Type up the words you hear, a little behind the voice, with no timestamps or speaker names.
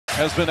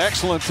has been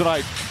excellent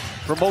tonight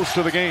for most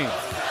of the game.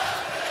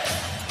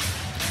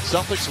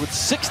 Celtics with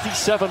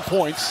 67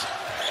 points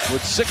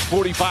with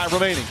 6:45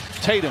 remaining.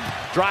 Tatum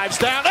drives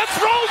down and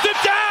throws it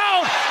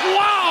down.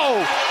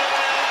 Wow!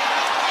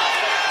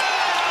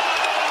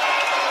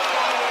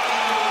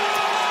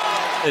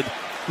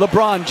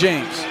 LeBron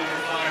James.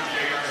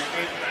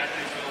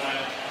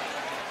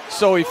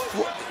 So he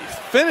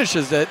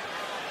finishes it,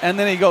 and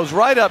then he goes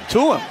right up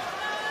to him.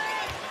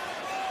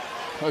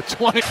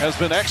 20 has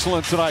been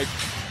excellent tonight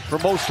for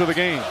most of the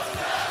game.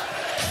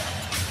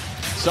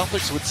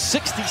 Celtics with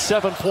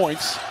 67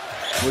 points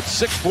with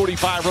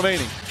 6:45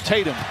 remaining.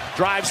 Tatum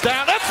drives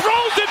down and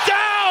throws it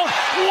down.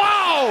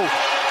 Wow!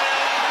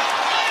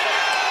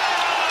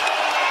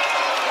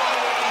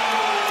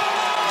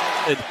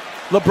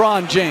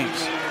 LeBron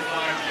James.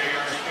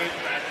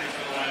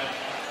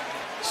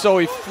 So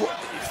he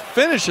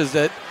finishes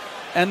it,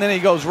 and then he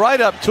goes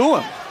right up to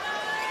him.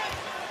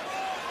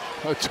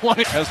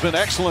 20 has been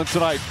excellent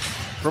tonight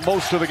for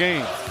most of the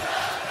game.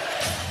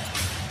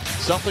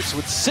 Celtics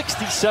with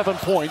 67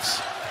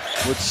 points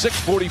with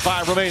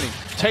 6:45 remaining.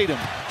 Tatum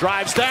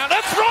drives down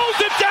and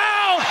throws it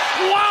down.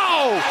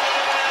 Wow!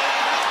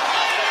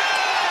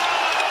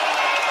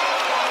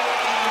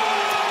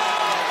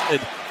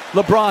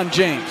 LeBron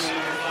James.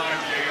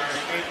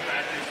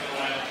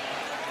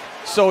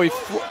 So he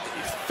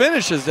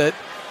finishes it,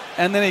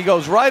 and then he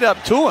goes right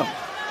up to him.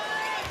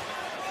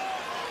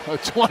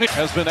 20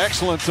 has been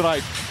excellent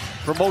tonight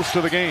for most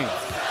of the game.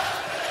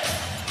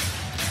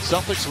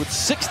 Celtics with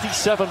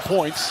 67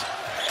 points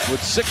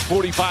with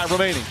 6:45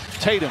 remaining.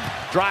 Tatum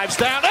drives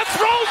down and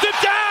throws it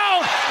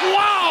down.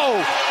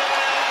 Wow!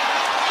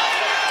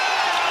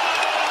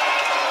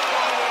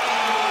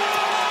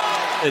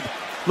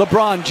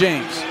 LeBron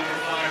James.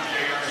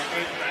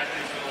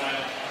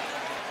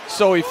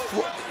 So he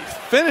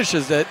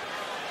finishes it,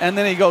 and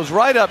then he goes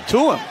right up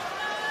to him.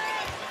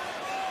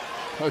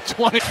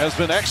 20 has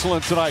been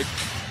excellent tonight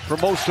for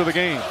most of the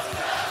game.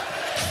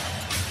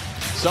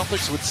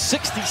 Celtics with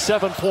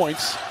 67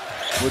 points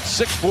with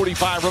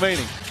 6:45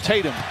 remaining.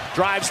 Tatum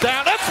drives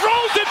down and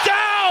throws it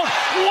down.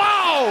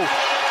 Wow!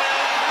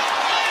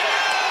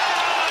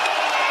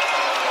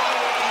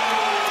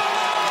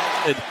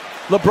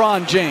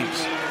 LeBron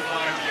James.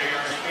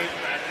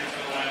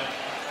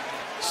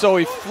 So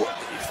he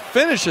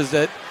finishes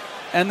it,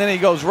 and then he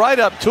goes right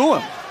up to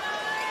him.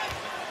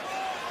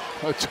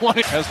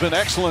 20 has been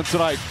excellent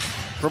tonight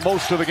for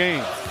most of the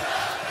game.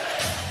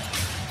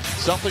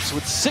 Celtics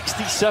with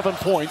 67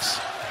 points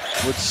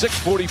with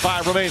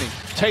 6:45 remaining.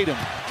 Tatum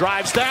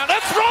drives down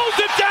and throws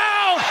it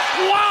down.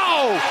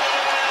 Wow!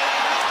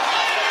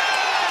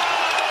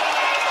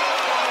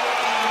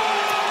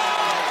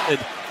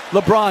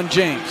 LeBron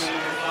James.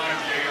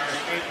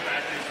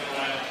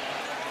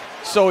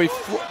 So he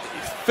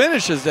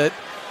finishes it,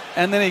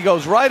 and then he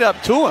goes right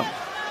up to him.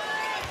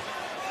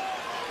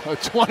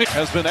 20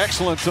 has been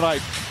excellent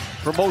tonight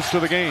for most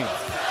of the game.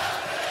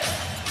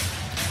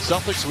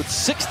 Celtics with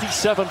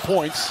 67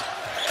 points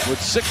with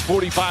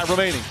 6:45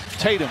 remaining.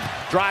 Tatum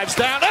drives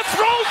down and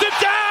throws it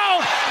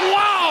down.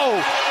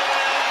 Wow!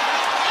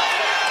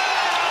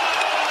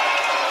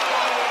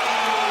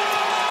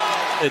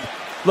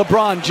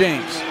 LeBron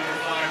James.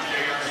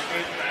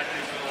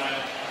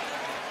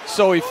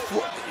 So he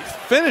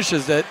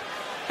finishes it,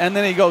 and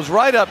then he goes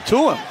right up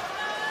to him.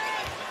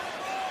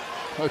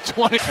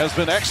 20 has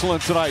been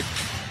excellent tonight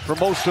for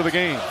most of the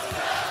game.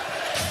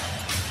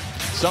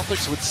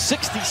 Celtics with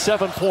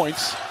 67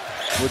 points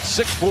with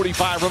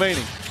 6:45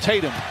 remaining.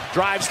 Tatum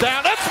drives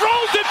down and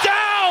throws it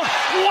down.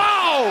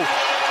 Wow!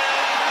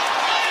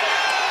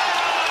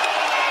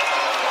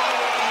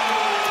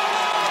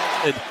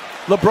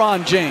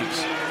 LeBron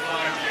James.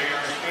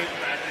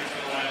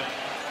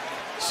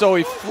 So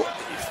he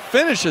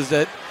finishes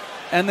it,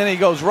 and then he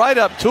goes right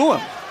up to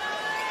him.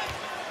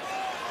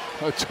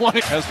 20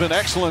 has been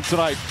excellent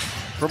tonight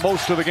for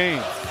most of the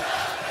game.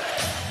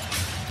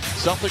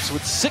 Celtics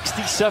with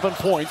 67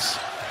 points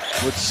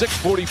with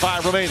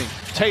 6:45 remaining.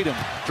 Tatum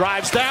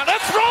drives down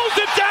and throws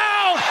it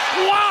down.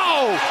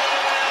 Wow!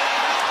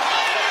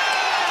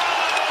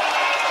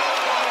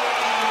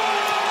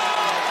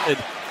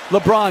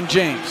 LeBron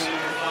James.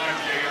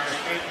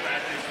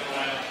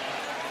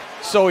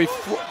 So he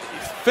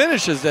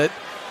finishes it,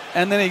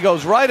 and then he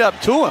goes right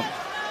up to him.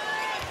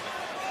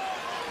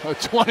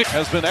 20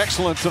 has been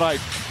excellent tonight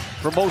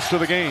for most of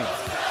the game.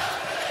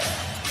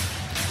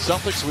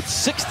 Celtics with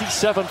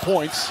 67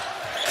 points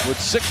with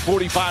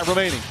 6:45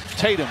 remaining.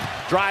 Tatum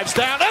drives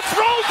down and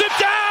throws it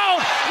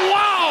down.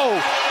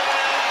 Wow!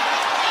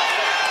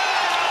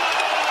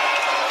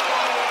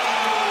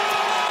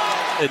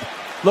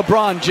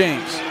 LeBron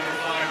James.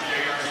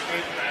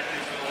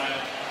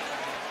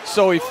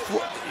 So he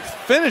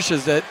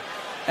finishes it,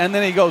 and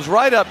then he goes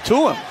right up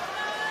to him.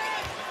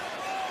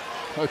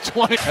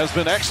 20 has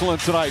been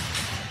excellent tonight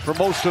for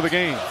most of the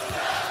game.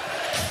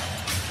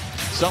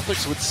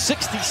 Celtics with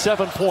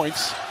 67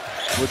 points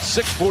with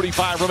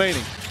 6:45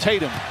 remaining.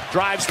 Tatum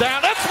drives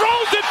down and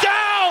throws it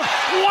down.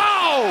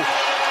 Wow!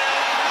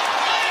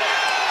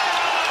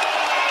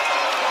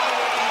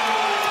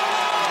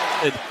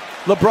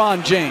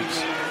 LeBron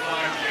James.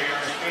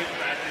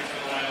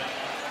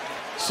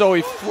 So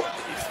he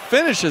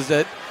finishes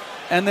it,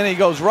 and then he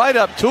goes right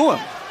up to him.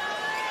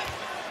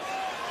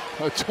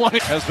 20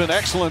 has been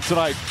excellent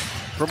tonight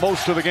for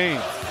most of the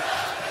game.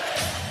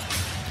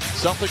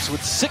 Celtics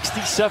with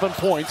 67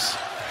 points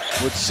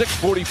with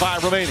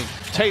 6:45 remaining.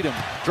 Tatum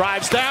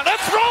drives down and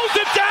throws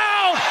it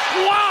down.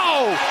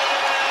 Wow!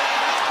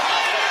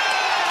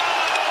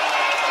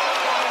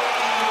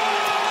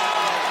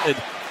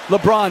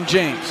 LeBron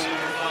James.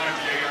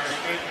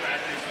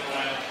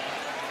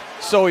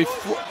 So he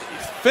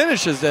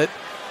finishes it,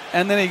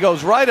 and then he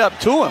goes right up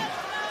to him.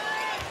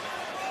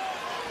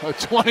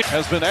 20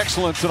 has been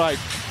excellent tonight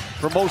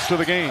for most of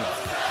the game.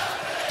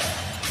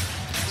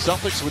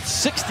 Celtics with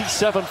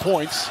 67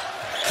 points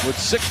with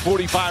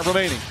 6:45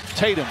 remaining.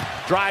 Tatum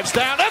drives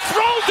down and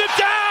throws it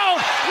down.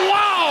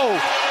 Wow!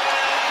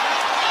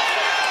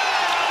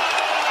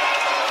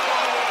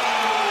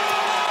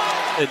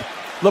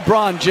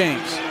 LeBron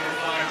James.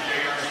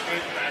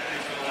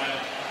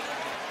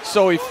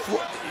 So he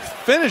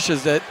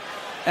finishes it,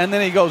 and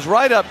then he goes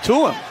right up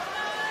to him.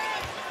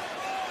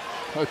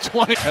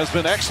 20 has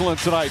been excellent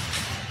tonight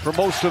for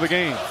most of the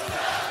game.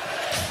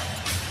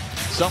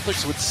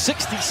 Celtics with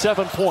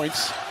 67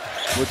 points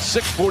with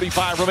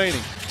 6:45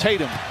 remaining.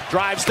 Tatum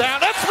drives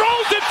down and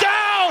throws it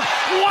down.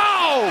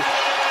 Wow!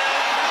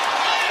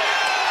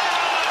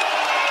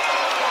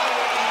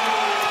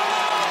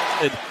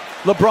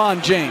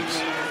 LeBron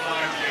James.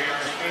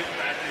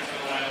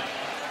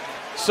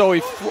 So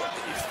he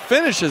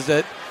finishes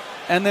it,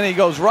 and then he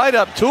goes right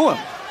up to him.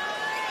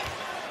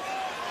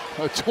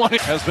 20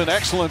 has been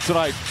excellent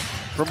tonight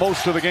for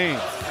most of the game.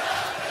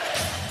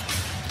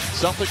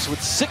 Celtics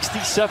with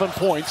 67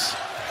 points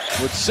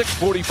with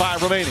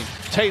 6:45 remaining.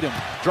 Tatum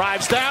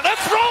drives down and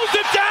throws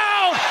it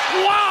down.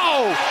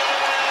 Wow!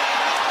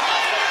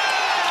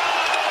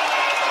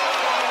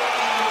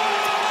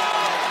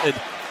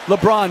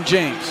 LeBron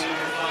James.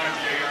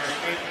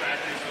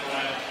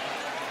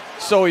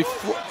 So he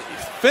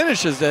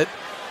finishes it,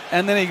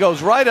 and then he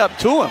goes right up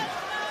to him.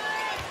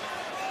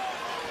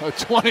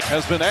 20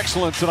 has been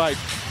excellent tonight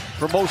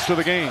for most of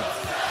the game.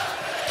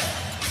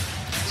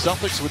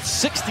 Celtics with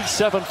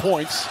 67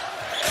 points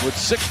with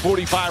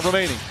 6:45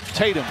 remaining.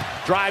 Tatum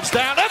drives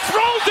down and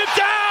throws it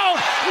down.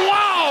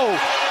 Wow!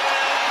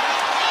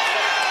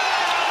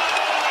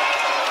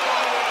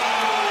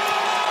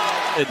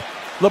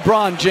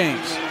 LeBron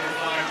James.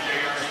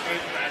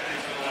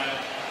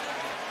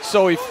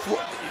 So he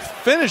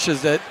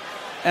finishes it,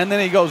 and then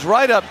he goes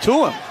right up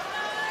to him.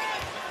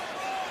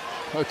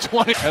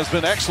 20 has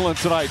been excellent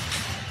tonight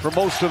for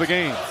most of the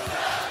game.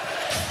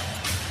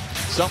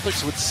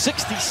 Celtics with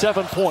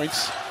 67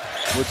 points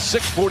with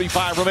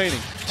 6:45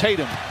 remaining.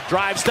 Tatum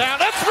drives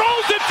down and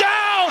throws it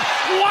down.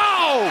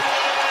 Wow!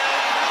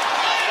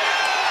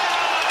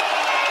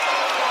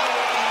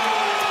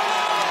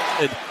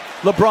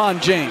 LeBron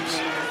James.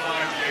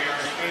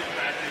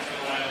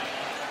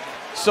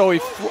 So he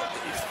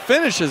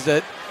finishes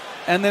it,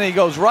 and then he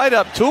goes right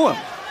up to him.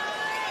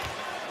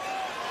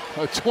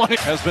 20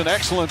 has been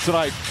excellent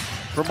tonight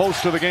for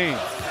most of the game.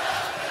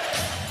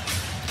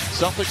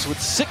 Celtics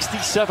with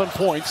 67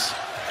 points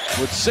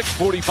with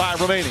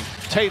 6:45 remaining.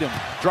 Tatum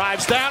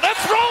drives down and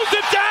throws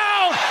it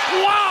down.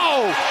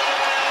 Wow!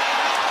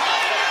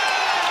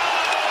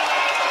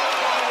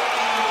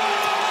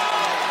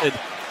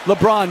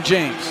 LeBron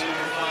James.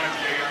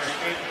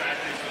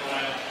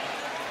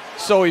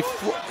 So he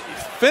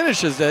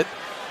finishes it,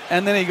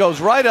 and then he goes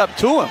right up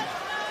to him.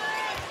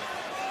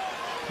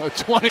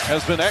 20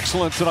 has been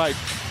excellent tonight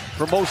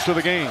for most of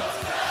the game.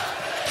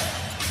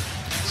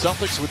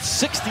 Celtics with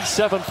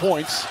 67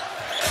 points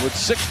with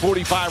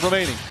 6:45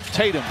 remaining.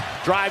 Tatum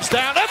drives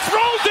down and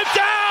throws it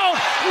down.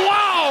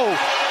 Wow!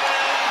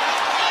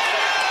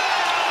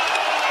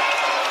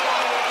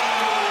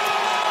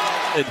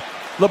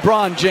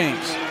 LeBron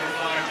James.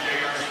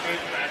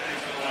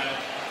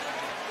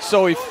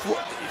 So he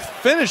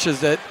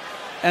finishes it,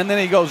 and then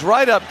he goes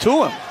right up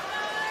to him.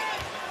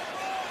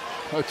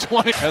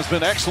 20 has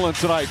been excellent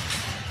tonight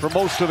for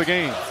most of the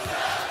game.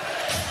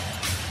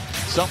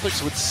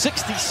 Celtics with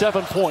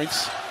 67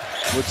 points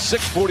with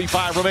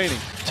 6:45 remaining.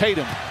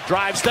 Tatum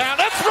drives down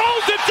and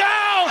throws it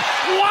down.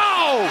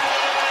 Wow!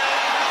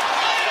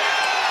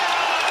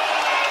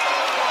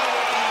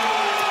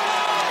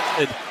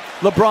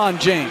 LeBron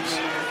James.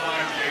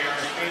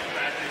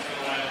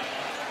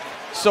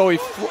 So he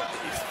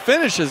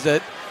finishes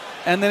it,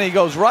 and then he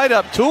goes right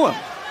up to him.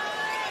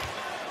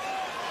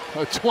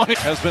 20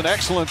 has been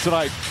excellent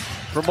tonight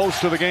for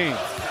most of the game.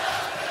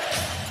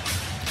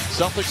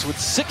 Celtics with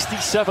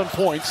 67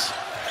 points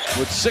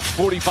with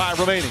 6:45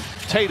 remaining.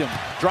 Tatum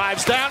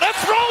drives down and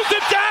throws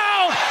it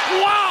down.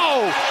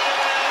 Wow!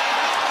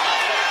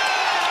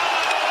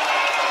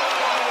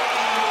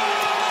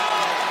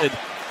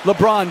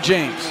 LeBron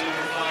James.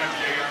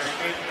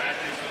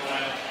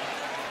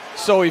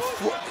 So he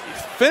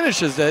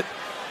finishes it,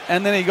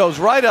 and then he goes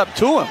right up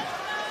to him.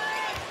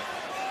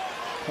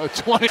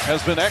 20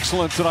 has been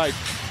excellent tonight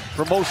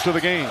for most of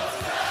the game.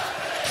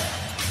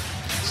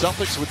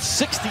 Celtics with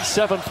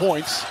 67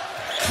 points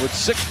with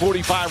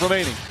 6:45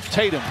 remaining.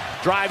 Tatum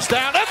drives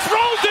down and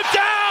throws it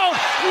down.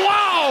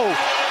 Wow!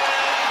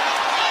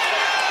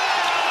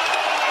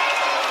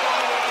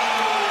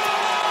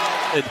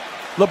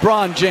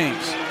 LeBron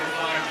James.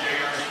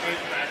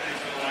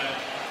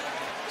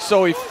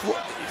 So he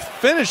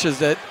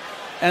finishes it,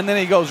 and then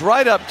he goes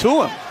right up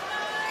to him.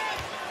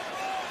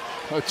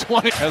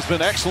 20 has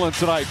been excellent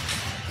tonight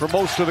for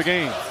most of the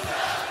game.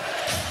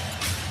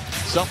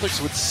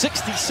 Celtics with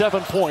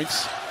 67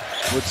 points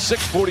with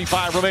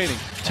 6:45 remaining.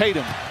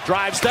 Tatum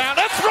drives down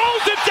and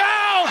throws it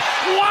down.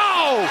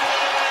 Wow!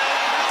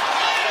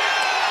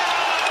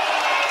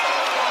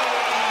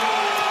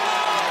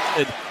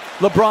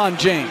 LeBron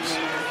James.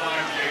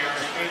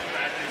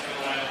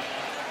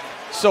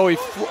 So he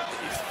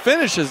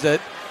finishes it,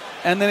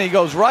 and then he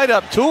goes right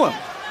up to him.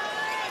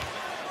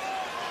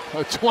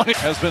 20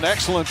 has been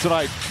excellent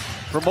tonight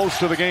for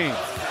most of the game.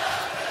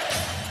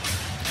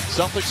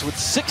 Celtics with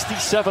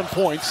 67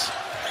 points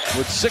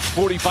with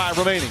 6:45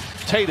 remaining.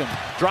 Tatum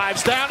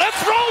drives down and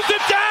throws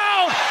it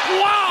down.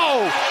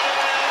 Wow!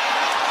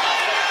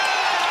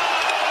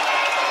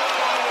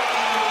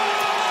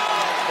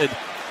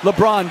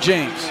 LeBron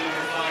James.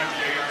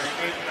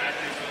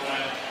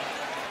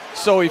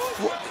 So he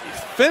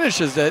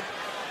finishes it,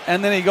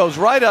 and then he goes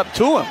right up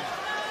to him.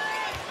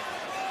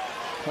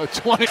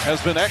 20 has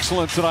been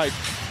excellent tonight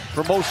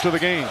for most of the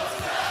game.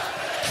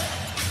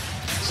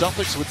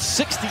 Celtics with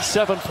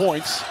 67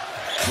 points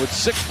with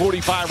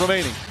 6:45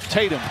 remaining.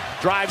 Tatum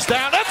drives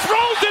down and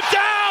throws it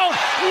down.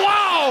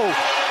 Wow!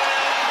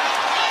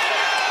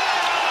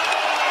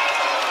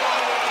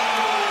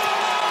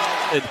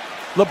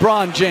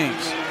 LeBron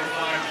James.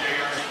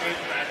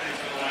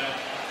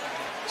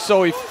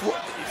 So he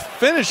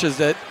finishes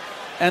it,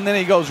 and then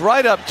he goes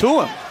right up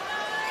to him.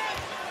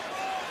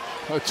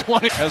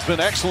 20 has been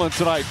excellent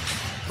tonight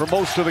for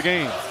most of the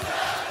game.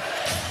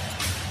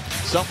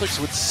 Celtics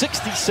with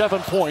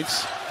 67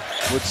 points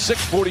with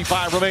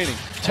 6:45 remaining.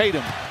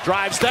 Tatum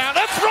drives down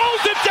and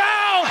throws it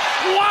down.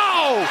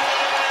 Wow!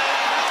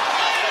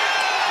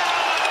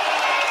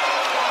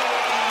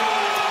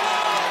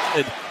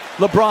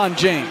 LeBron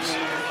James.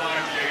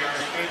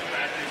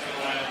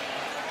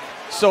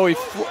 So he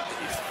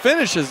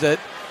finishes it,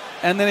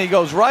 and then he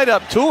goes right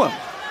up to him.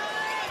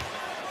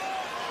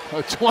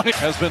 20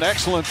 has been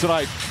excellent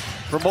tonight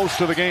for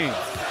most of the game.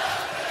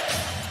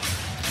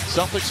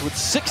 Celtics with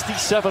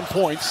 67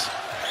 points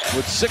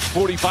with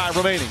 6:45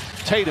 remaining.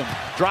 Tatum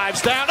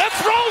drives down and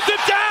throws it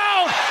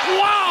down.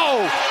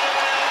 Wow!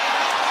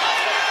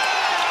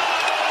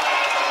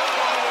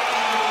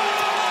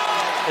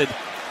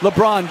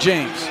 LeBron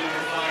James.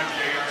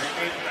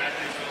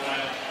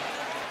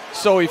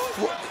 So he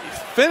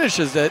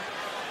finishes it,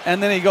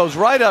 and then he goes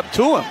right up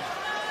to him.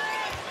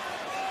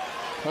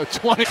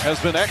 20 has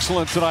been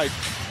excellent tonight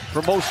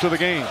for most of the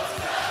game.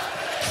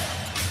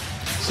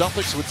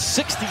 Celtics with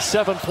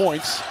 67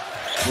 points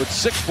with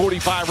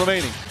 6:45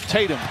 remaining.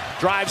 Tatum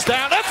drives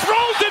down and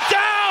throws it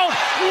down.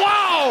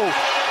 Wow!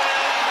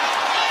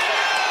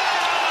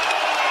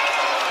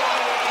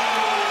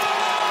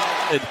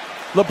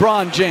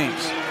 LeBron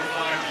James.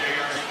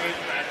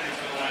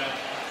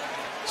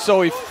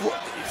 So he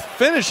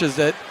finishes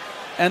it,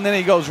 and then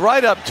he goes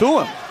right up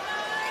to him.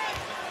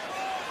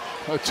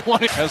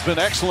 20 has been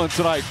excellent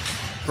tonight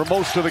for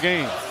most of the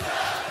game.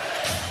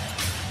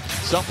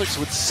 Celtics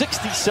with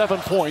 67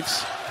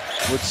 points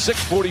with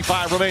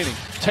 6:45 remaining.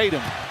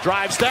 Tatum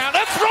drives down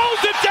and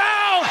throws it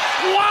down.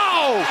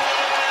 Wow!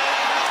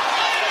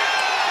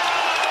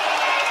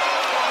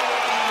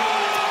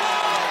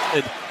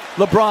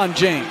 LeBron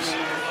James.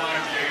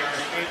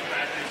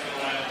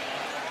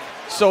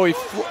 So he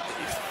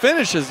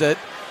finishes it,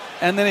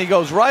 and then he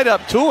goes right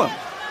up to him.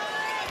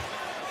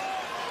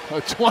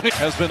 20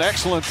 has been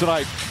excellent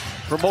tonight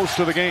for most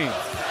of the game.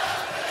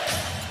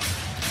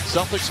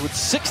 Celtics with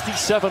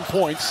 67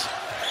 points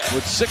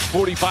with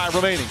 6:45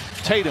 remaining.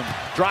 Tatum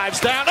drives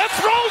down and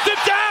throws it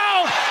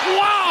down.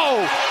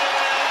 Wow!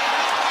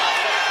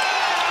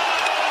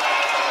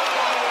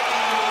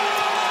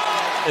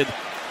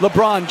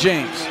 LeBron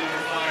James.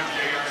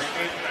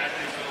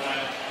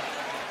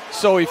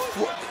 So he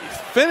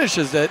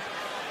finishes it,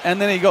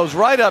 and then he goes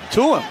right up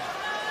to him.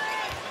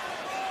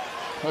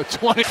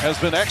 20 has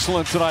been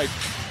excellent tonight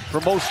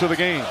for most of the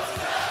game.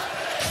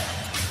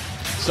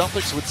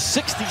 Celtics with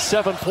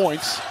 67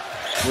 points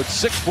with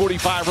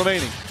 6:45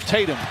 remaining.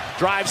 Tatum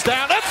drives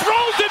down and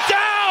throws it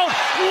down.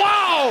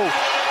 Wow!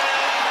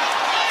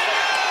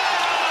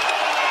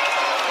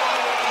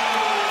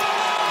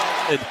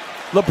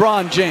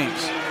 LeBron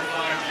James.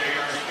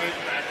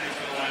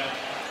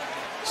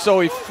 So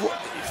he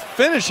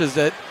finishes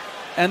it,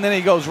 and then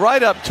he goes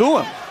right up to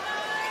him.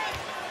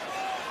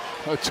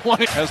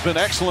 20 has been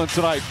excellent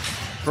tonight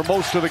for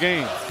most of the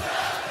game.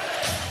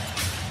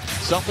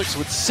 Celtics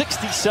with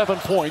 67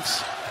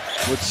 points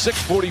with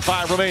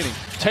 6:45 remaining.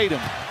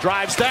 Tatum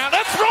drives down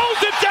and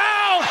throws it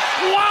down.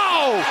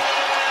 Wow!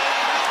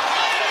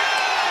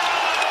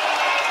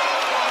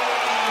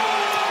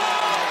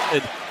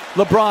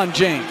 LeBron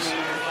James.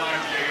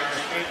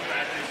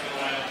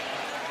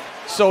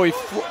 So he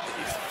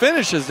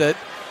finishes it,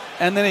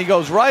 and then he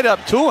goes right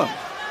up to him.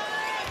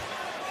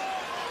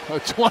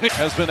 20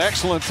 has been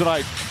excellent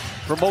tonight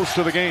for most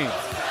of the game.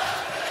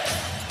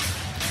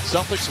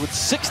 Celtics with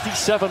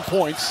 67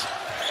 points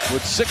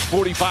with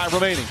 6:45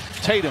 remaining.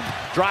 Tatum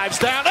drives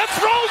down and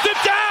throws it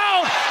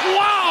down.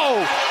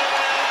 Wow!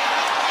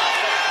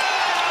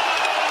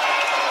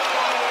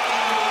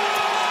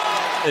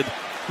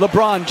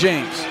 LeBron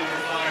James.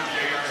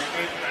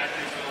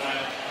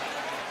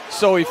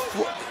 So he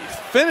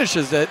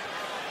finishes it,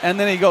 and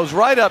then he goes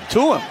right up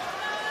to him.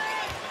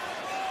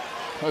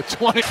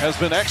 20 has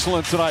been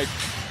excellent tonight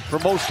for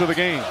most of the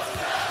game.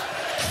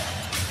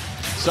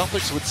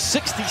 Celtics with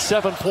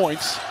 67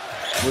 points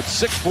with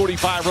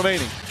 6:45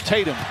 remaining.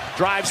 Tatum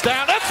drives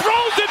down and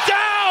throws it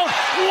down.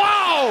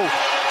 Wow!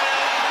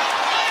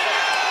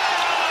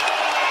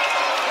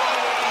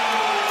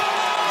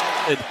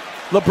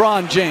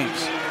 LeBron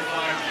James.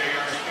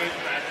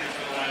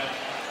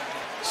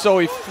 So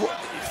he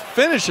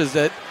finishes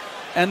it,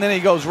 and then he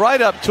goes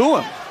right up to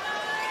him.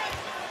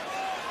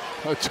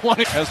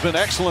 20 has been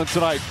excellent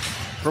tonight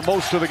for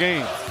most of the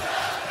game.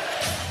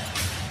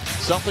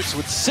 Celtics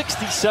with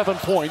 67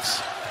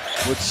 points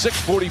with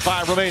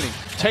 6:45 remaining.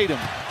 Tatum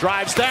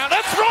drives down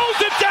and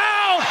throws it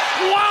down.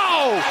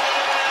 Wow!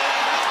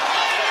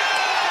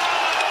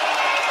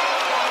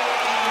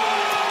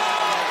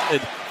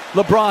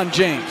 LeBron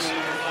James.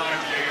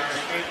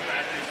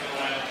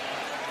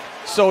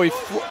 So he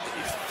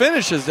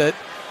finishes it,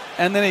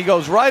 and then he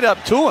goes right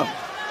up to him.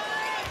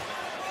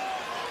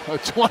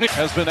 20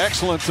 has been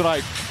excellent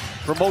tonight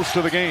for most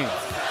of the game.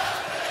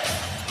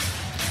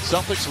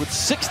 Celtics with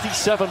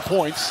 67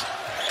 points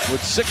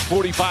with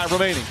 6:45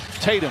 remaining.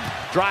 Tatum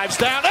drives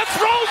down and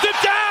throws it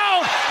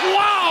down.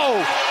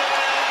 Wow!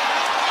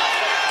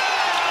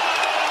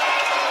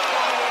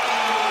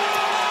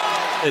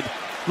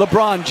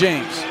 LeBron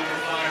James.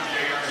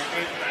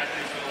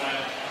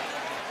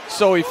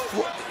 So he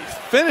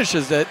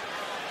finishes it,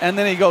 and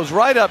then he goes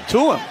right up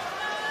to him.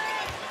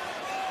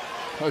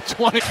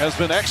 20 has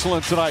been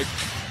excellent tonight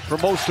for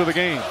most of the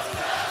game.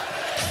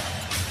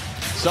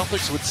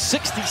 Celtics with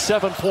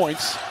 67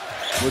 points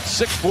with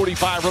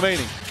 6:45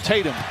 remaining.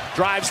 Tatum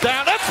drives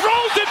down and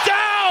throws it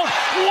down.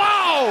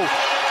 Wow!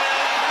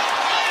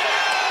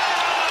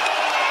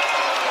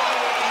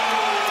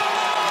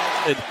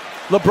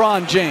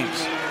 LeBron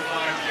James.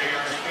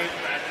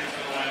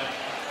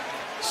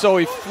 So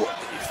he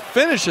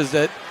finishes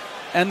it,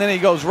 and then he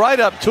goes right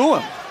up to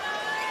him.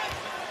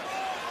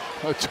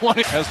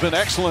 20 has been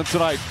excellent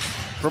tonight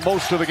for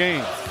most of the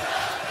game.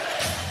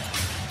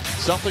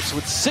 Celtics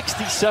with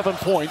 67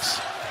 points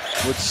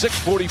with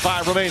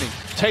 6:45 remaining.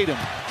 Tatum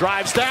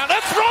drives down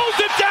and throws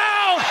it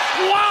down.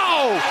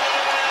 Wow!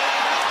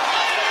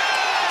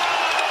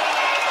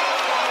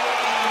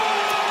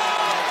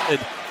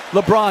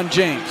 LeBron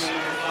James.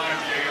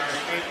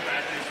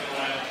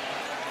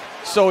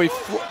 So he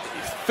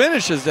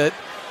finishes it,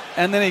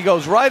 and then he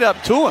goes right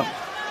up to him.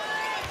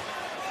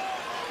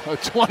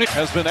 20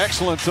 has been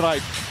excellent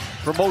tonight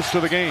for most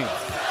of the game.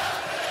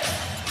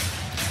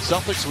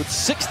 Celtics with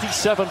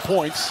 67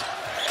 points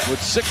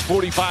with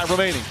 6:45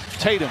 remaining.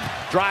 Tatum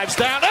drives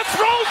down and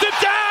throws it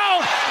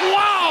down.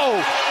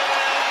 Wow!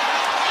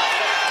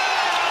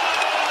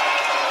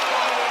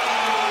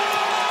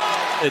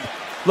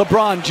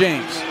 LeBron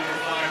James.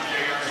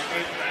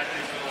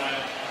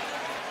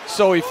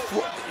 So he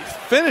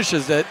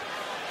finishes it,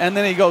 and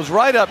then he goes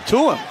right up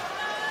to him.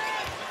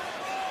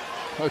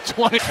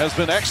 20 has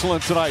been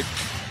excellent tonight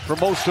for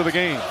most of the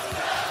game.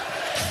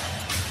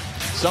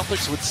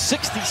 Celtics with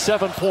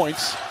 67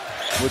 points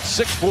with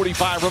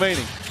 6:45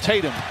 remaining.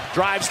 Tatum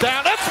drives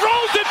down and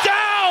throws it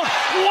down.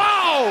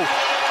 Wow!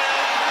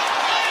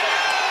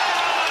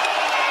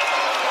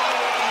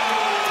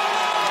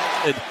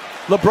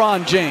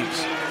 LeBron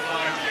James.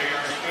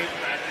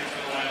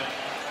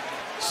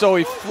 So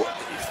he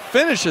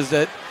finishes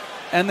it,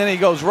 and then he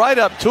goes right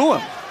up to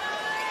him.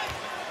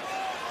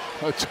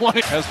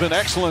 20 has been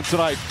excellent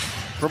tonight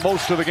for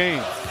most of the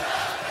game.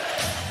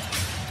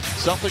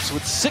 Celtics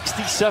with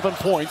 67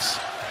 points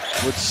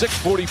with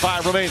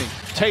 6:45 remaining.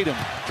 Tatum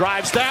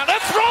drives down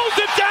and throws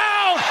it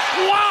down.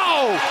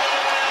 Wow!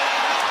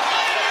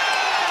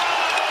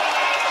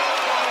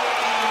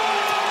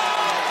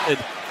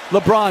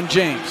 LeBron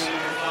James.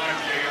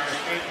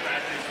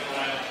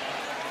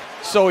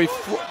 So he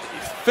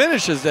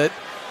finishes it,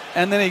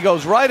 and then he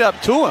goes right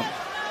up to him.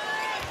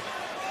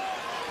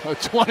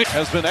 20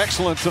 has been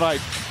excellent tonight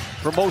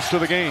for most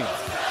of the game.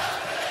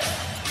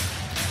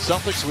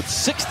 Celtics with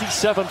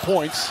 67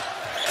 points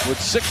with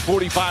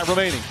 6:45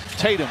 remaining.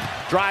 Tatum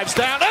drives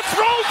down and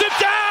throws it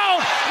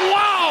down.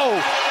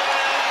 Wow!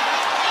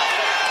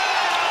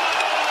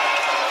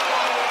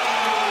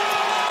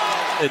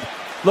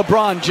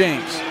 LeBron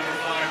James.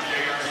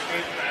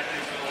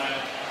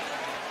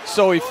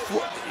 So he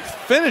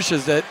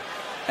finishes it,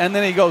 and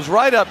then he goes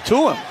right up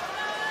to him.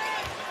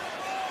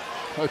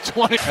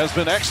 20 has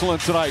been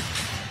excellent tonight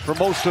for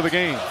most of the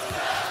game.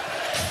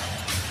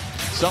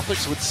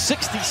 Celtics with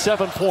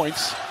 67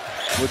 points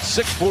with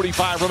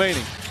 6:45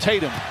 remaining.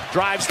 Tatum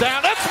drives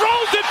down and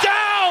throws it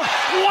down.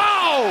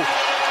 Wow!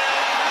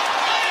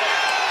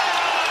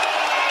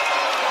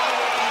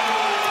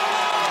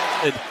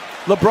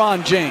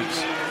 LeBron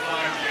James.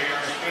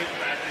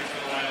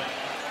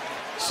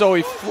 So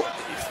he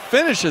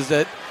finishes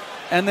it,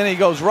 and then he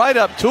goes right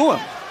up to him.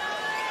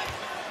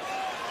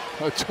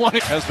 20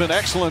 has been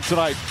excellent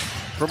tonight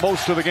for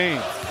most of the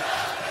game.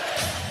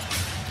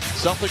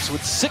 Celtics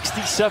with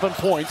 67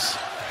 points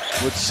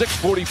with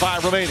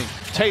 6:45 remaining.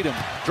 Tatum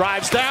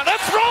drives down and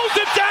throws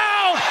it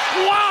down.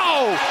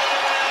 Wow!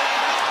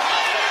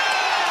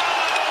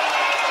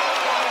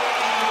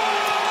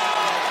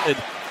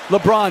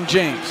 LeBron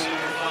James.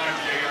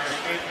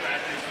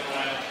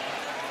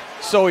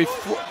 So he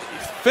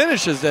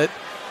finishes it,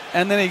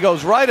 and then he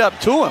goes right up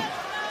to him.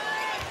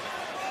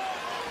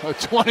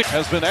 20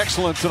 has been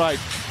excellent tonight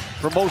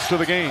for most of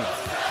the game.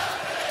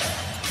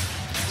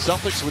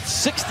 Celtics with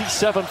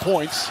 67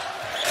 points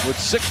with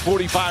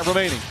 6:45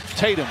 remaining.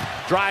 Tatum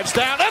drives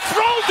down and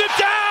throws it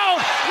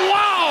down.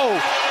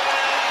 Wow!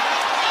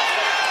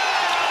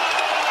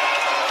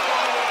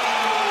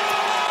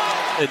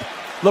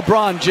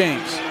 LeBron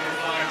James.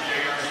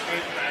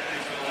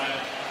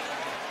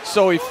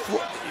 So he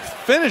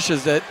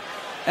finishes it,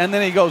 and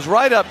then he goes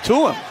right up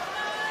to him.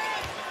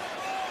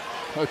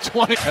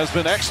 20 has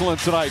been excellent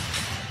tonight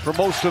for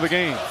most of the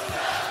game.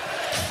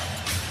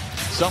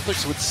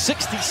 Celtics with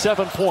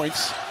 67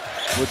 points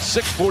with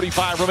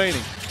 6:45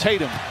 remaining.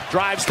 Tatum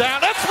drives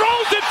down and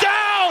throws it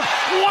down.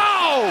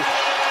 Wow!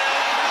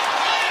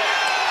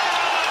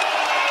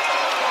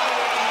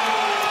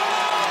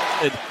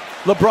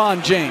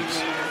 LeBron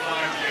James.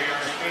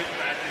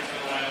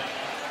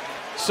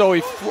 So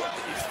he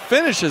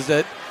finishes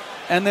it,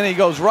 and then he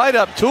goes right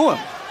up to him.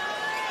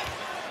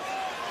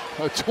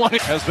 20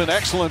 has been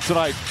excellent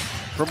tonight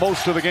for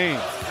most of the game.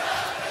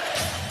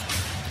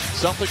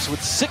 Celtics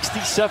with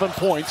 67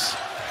 points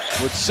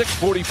with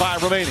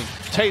 6:45 remaining.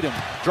 Tatum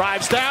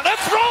drives down and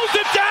throws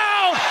it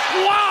down.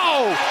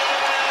 Wow!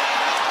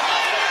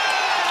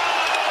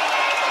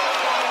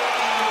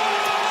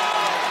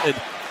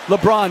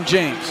 LeBron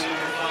James.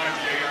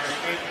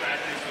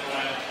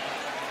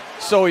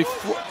 So he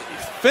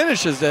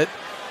finishes it,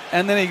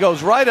 and then he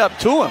goes right up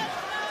to him.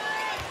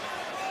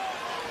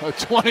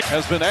 20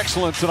 has been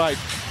excellent tonight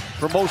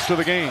for most of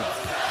the game.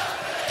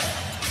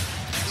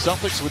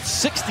 Celtics with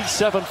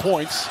 67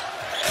 points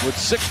with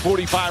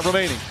 6:45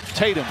 remaining.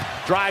 Tatum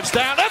drives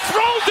down and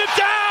throws it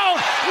down.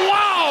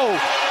 Wow!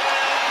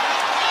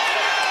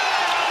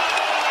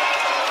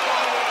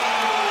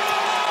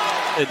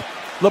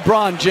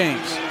 LeBron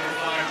James.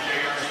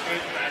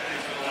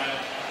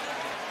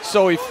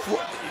 So he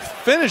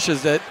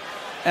finishes it,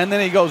 and then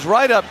he goes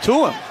right up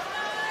to him.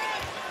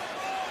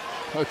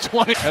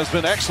 20 has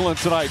been excellent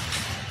tonight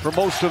for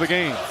most of the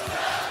game.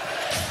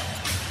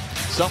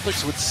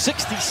 Celtics with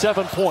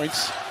 67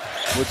 points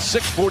with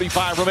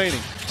 6:45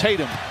 remaining.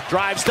 Tatum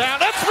drives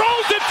down and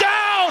throws it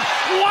down.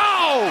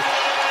 Wow!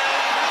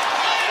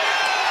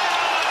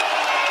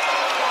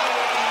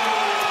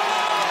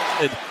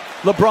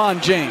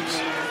 LeBron James.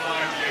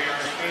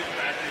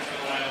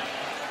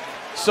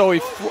 So he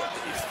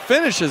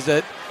finishes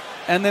it,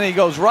 and then he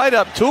goes right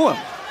up to him.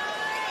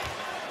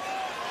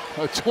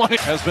 20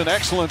 has been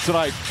excellent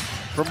tonight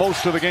for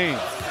most of the game.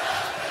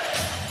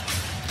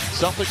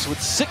 Celtics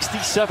with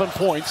 67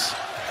 points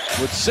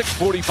with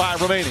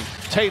 6:45 remaining.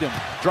 Tatum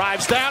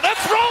drives down and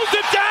throws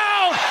it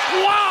down.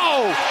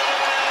 Wow!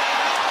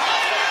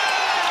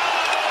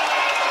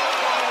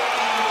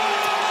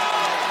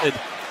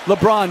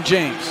 LeBron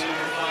James.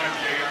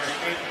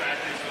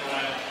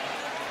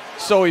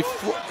 So he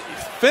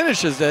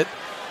finishes it,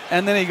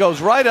 and then he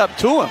goes right up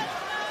to him.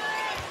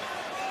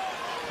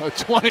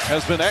 20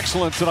 has been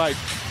excellent tonight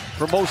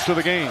for most of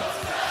the game.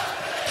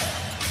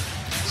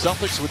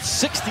 Celtics with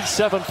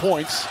 67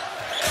 points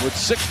with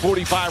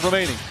 6:45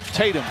 remaining.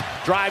 Tatum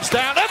drives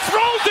down and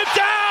throws it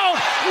down.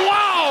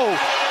 Wow!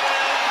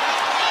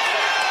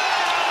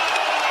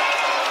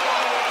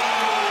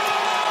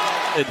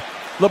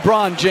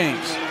 LeBron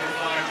James.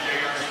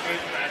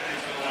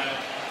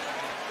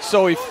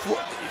 So he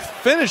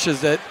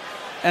finishes it,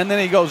 and then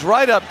he goes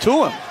right up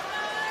to him.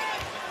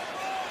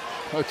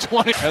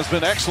 20 has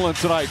been excellent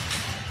tonight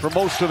for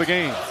most of the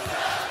game.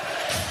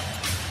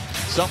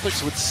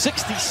 Celtics with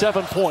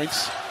 67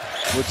 points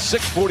with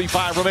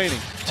 6:45 remaining.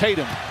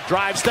 Tatum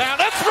drives down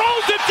and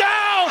throws it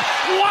down.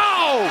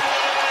 Wow!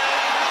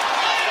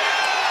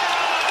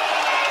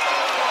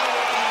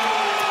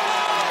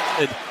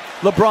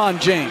 LeBron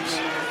James.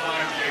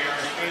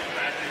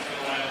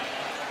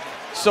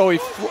 So he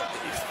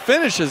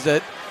finishes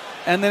it,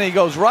 and then he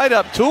goes right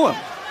up to him.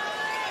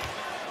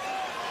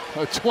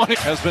 20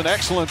 has been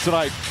excellent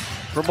tonight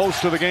for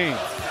most of the game.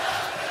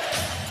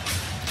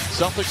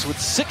 Celtics with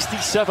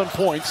 67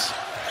 points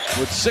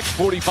with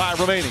 6:45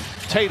 remaining.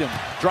 Tatum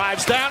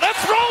drives down and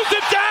throws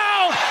it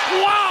down.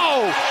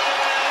 Wow!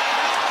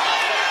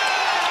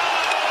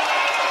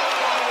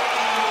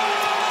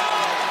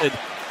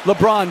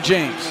 LeBron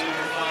James.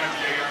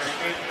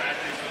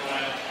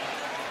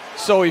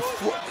 So he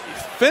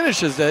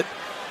finishes it,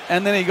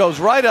 and then he goes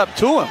right up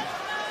to him.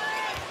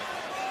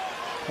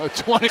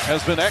 20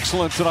 has been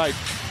excellent tonight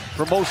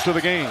for most of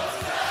the game.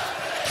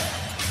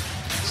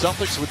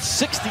 Celtics with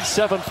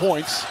 67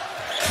 points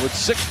with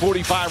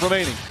 6:45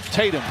 remaining.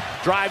 Tatum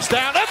drives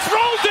down and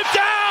throws it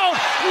down.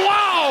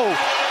 Wow!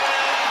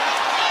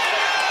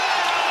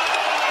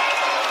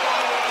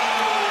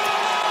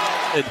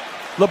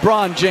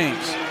 LeBron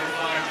James.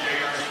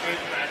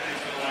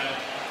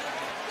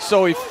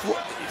 So he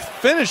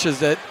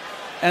finishes it,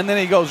 and then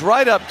he goes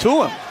right up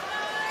to him.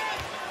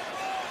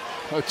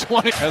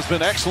 20 has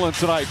been excellent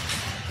tonight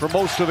for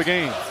most of the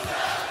game.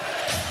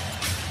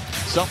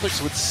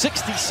 Celtics with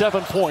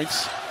 67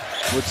 points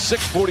with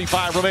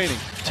 6:45 remaining.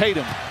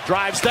 Tatum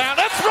drives down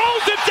and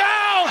throws it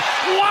down.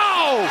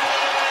 Wow!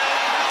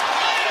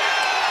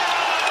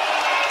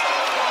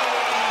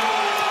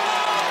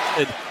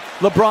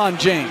 LeBron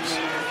James.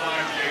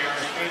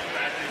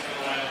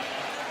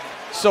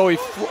 So he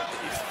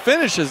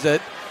finishes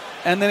it,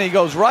 and then he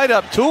goes right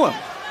up to him.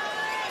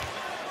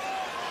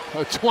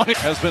 20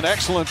 has been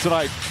excellent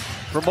tonight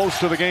for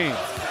most of the game.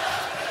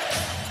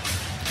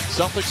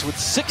 Celtics with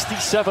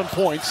 67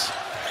 points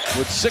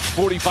with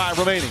 6:45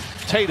 remaining.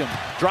 Tatum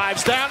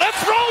drives down and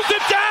throws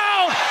it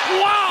down.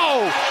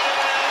 Wow!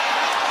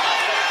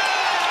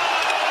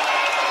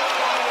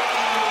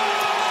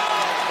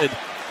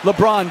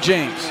 LeBron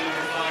James.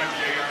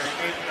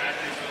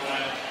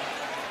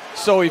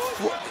 So he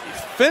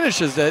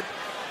finishes it,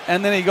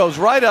 and then he goes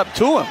right up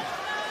to him.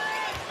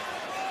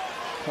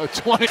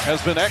 20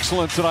 has been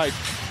excellent tonight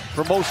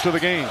for most of the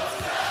game.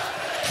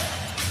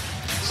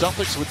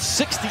 Celtics with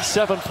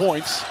 67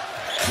 points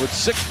with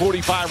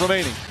 6:45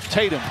 remaining.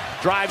 Tatum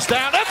drives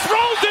down and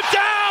throws it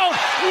down.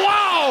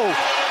 Wow!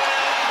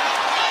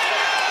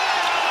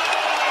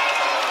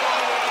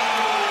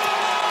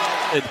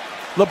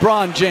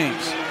 LeBron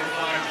James.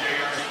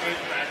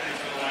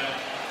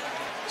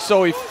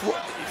 So he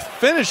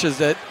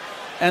finishes it,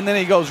 and then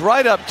he goes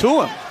right up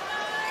to him.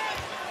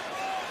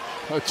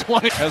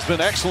 20 has been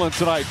excellent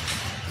tonight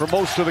for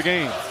most of the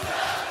game.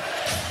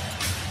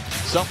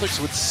 Celtics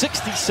with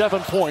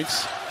 67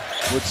 points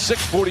with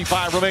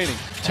 6:45 remaining.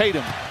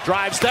 Tatum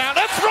drives down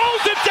and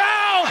throws it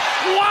down.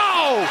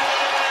 Wow!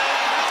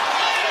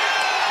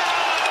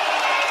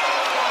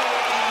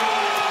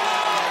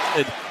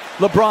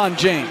 LeBron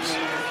James.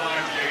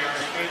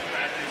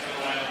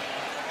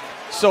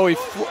 So he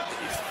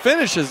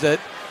finishes it,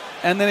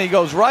 and then he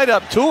goes right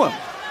up to him.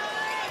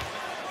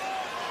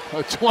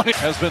 20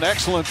 has been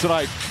excellent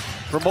tonight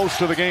for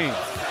most of the game.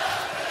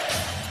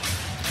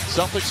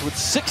 Celtics with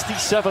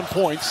 67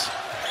 points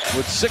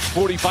with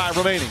 6:45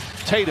 remaining.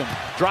 Tatum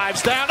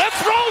drives down and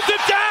throws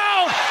it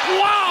down.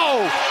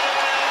 Wow!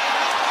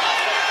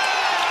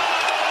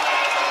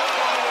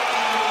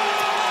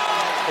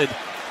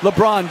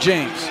 LeBron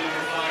James.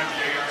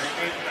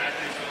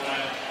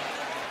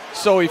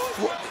 So he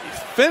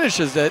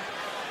finishes it,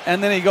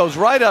 and then he goes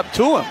right up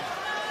to him.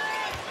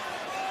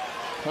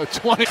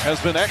 20 has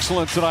been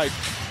excellent tonight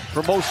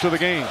for most of the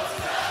game.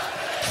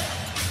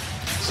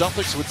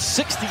 Celtics with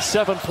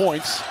 67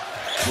 points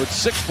with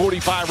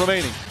 6:45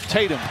 remaining.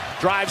 Tatum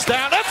drives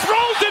down and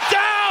throws it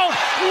down.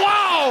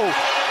 Wow!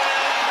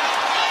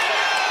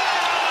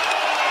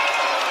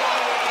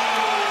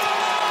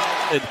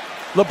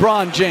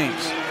 LeBron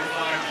James.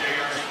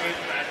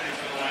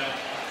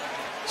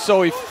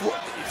 So he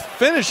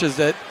finishes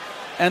it,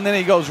 and then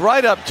he goes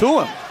right up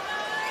to him.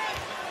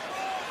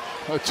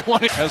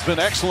 20 has been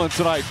excellent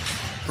tonight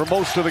for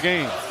most of the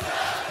game.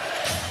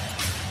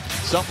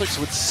 Celtics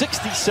with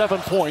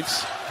 67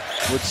 points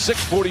with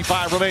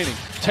 6:45 remaining.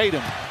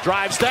 Tatum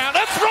drives down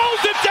and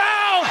throws it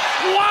down.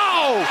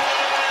 Wow!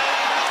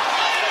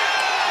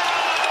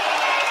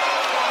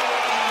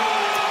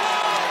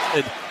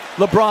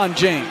 LeBron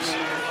James.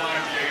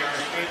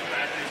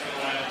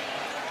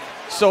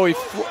 So he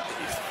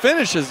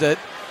finishes it,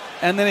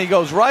 and then he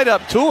goes right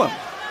up to him.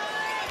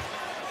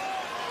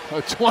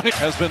 20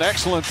 has been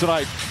excellent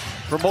tonight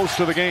for most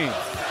of the game.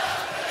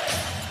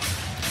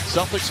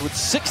 Celtics with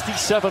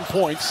 67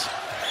 points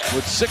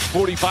with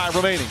 6:45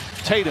 remaining.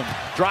 Tatum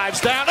drives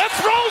down and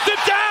throws it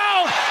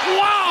down.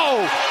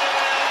 Wow!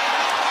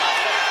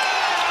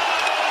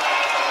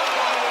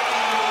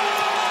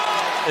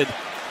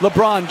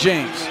 LeBron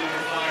James.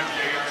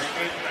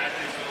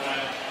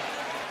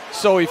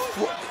 So he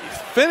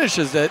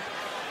finishes it,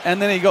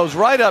 and then he goes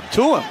right up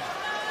to him.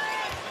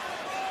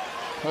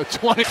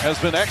 20 has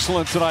been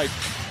excellent tonight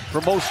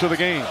for most of the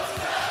game.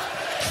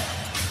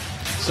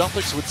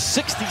 Celtics with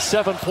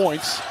 67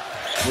 points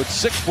with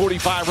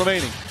 6:45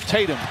 remaining.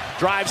 Tatum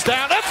drives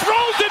down and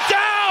throws it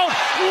down.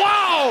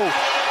 Wow!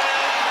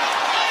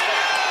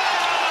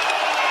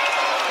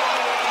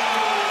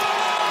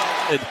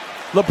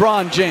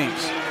 LeBron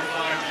James.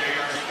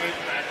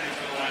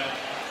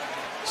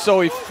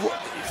 So he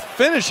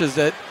finishes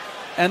it,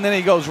 and then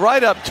he goes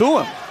right up to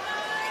him.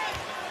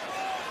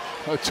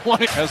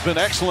 20 has been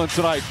excellent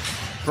tonight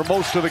for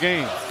most of the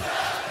game.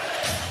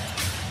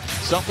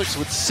 Celtics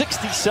with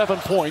 67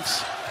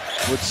 points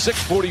with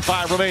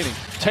 6:45 remaining.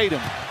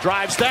 Tatum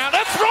drives down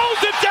and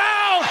throws it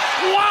down.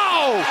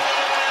 Wow!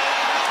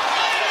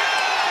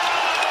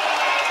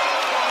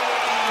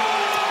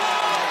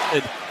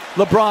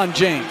 LeBron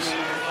James.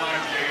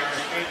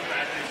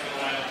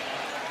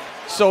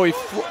 So he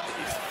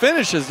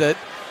finishes it,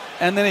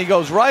 and then he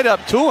goes right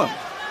up to him.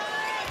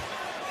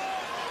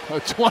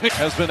 20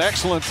 has been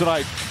excellent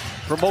tonight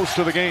for most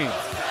of the game.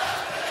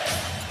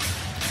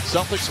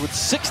 Celtics with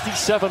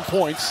 67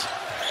 points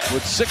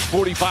with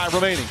 6:45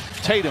 remaining.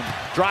 Tatum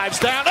drives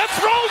down and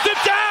throws it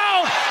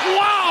down.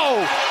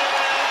 Wow!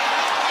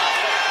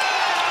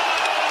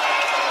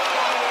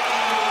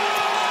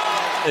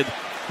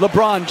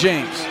 LeBron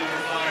James.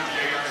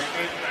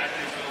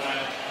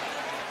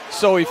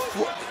 So he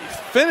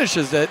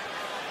finishes it,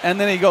 and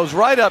then he goes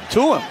right up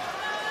to him.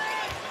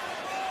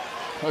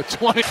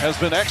 20 has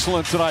been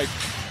excellent tonight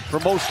for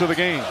most of the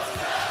game.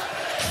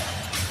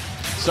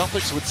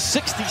 Celtics with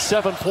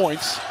 67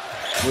 points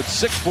with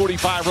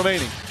 6:45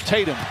 remaining.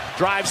 Tatum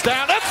drives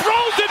down and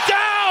throws it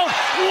down.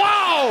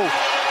 Wow!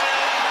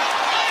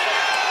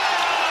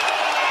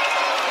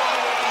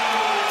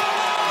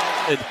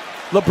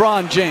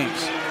 LeBron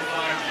James.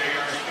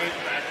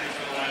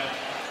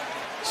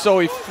 So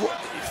he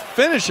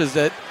finishes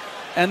it,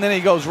 and then he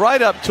goes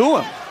right up to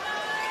him.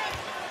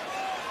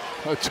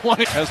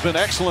 20 has been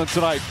excellent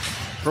tonight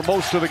for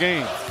most of the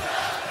game.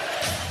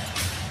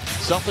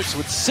 Celtics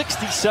with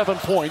 67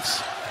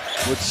 points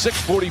with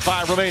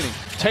 6:45 remaining.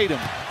 Tatum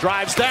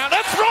drives down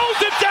and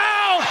throws it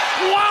down.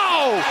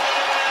 Wow!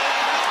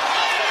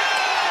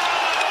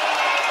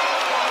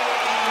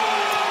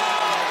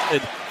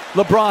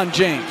 LeBron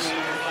James.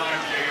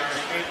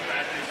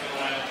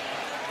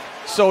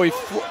 So he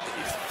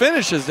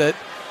finishes it,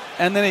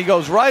 and then he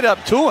goes right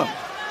up to him.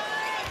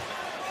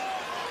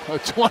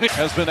 20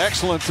 has been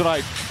excellent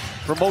tonight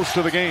for most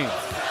of the game.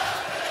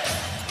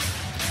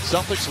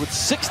 Celtics with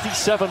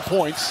 67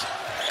 points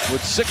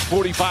with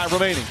 6:45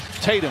 remaining.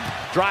 Tatum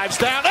drives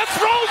down and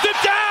throws it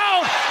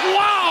down.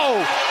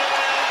 Wow!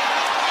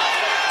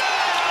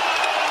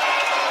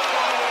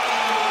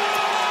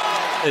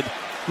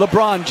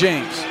 LeBron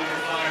James.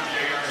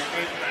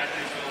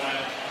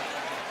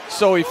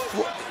 So he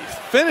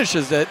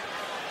finishes it,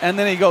 and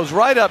then he goes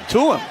right up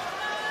to him.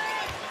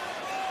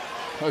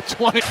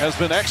 20 has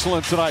been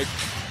excellent tonight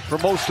for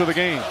most of the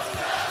game.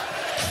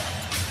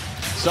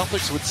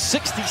 Celtics with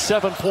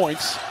 67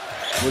 points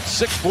with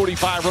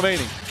 6:45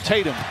 remaining.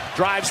 Tatum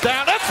drives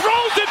down and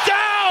throws it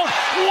down.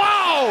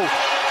 Wow!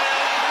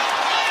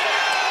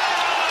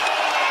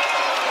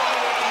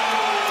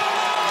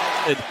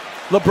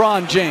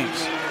 LeBron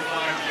James.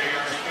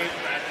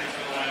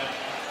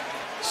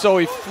 So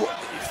he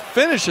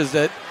finishes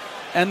it,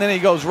 and then he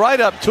goes right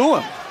up to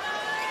him.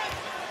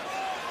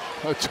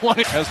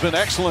 20 has been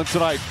excellent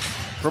tonight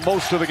for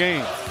most of the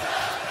game.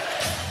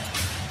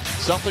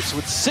 Celtics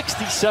with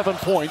 67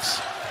 points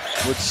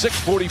with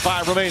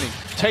 6:45 remaining.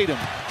 Tatum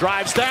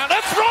drives down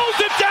and throws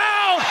it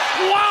down.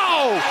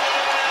 Wow!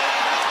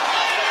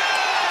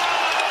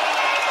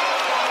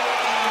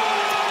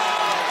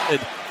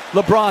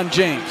 LeBron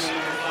James.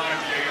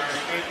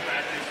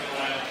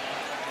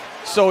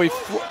 So he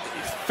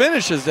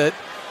finishes it,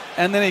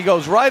 and then he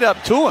goes right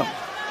up to him.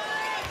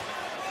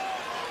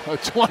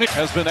 20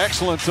 has been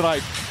excellent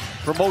tonight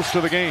for most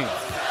of the game.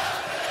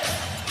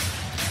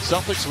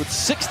 Celtics with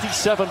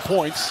 67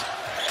 points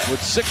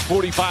with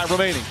 6:45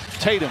 remaining.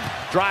 Tatum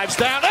drives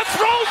down and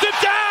throws it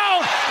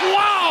down.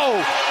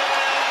 Wow!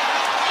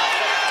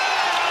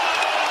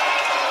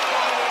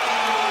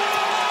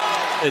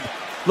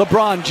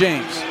 LeBron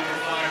James.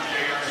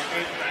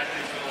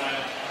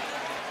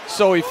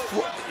 So he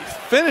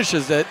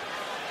finishes it,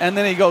 and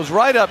then he goes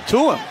right up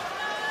to him.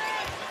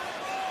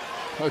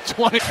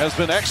 20 has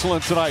been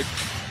excellent tonight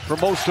for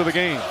most of the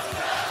game.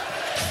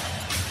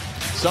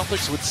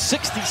 Celtics with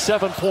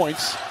 67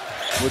 points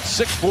with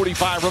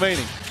 6:45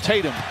 remaining.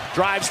 Tatum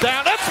drives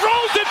down and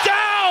throws it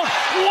down.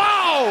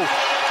 Wow!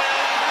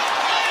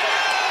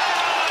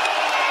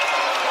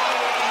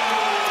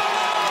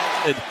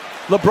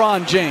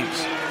 LeBron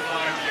James.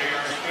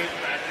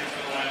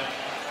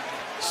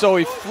 So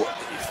he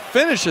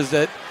finishes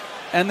it,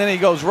 and then he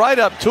goes right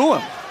up to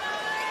him.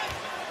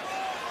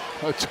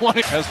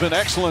 20 has been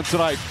excellent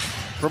tonight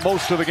for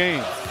most of the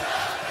game.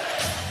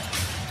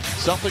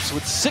 Celtics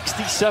with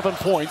 67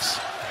 points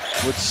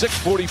with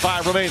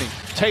 6:45 remaining.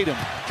 Tatum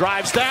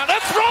drives down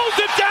and throws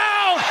it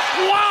down.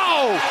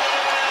 Wow!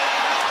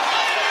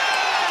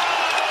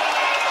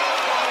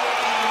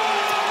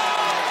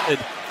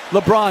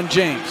 LeBron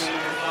James.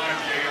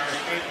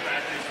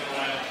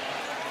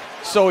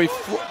 So he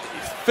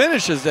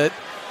finishes it,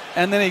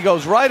 and then he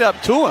goes right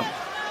up to him.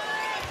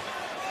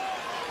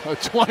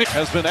 20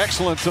 has been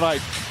excellent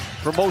tonight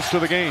for most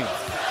of the game.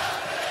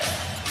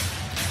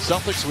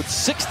 Celtics with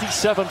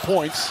 67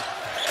 points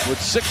with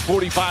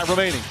 6:45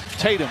 remaining.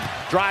 Tatum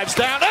drives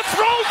down and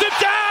throws it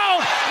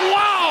down.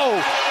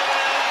 Wow!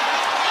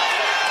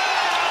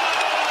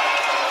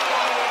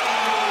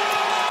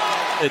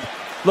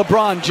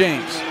 LeBron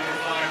James.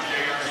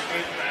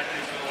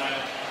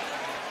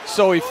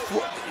 So he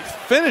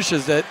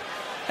finishes it,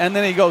 and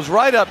then he goes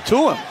right up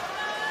to him.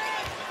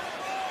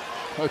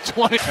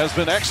 20 has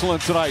been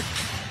excellent tonight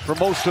for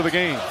most of the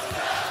game.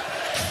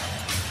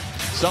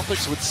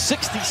 Celtics with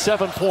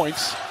 67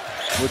 points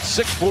with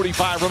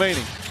 6:45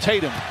 remaining.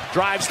 Tatum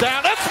drives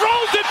down and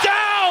throws it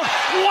down.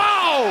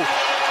 Wow!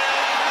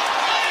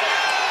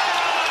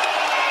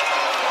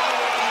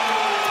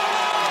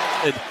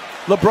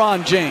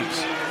 LeBron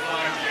James.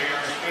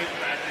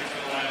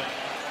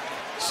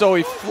 So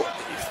he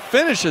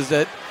finishes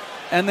it,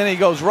 and then he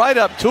goes right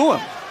up to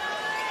him.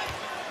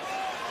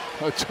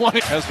 20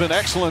 has been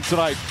excellent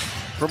tonight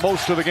for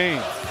most of the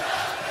game.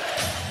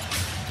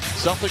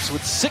 Celtics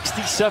with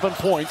 67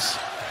 points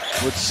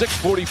with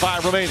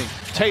 6:45 remaining.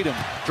 Tatum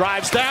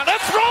drives down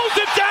and throws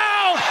it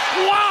down.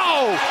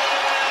 Wow!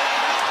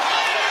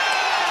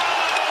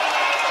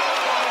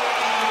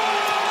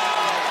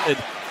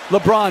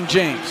 LeBron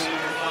James.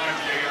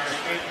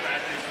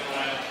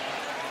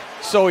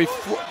 So he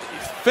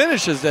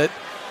finishes it,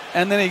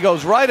 and then he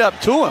goes right up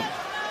to him.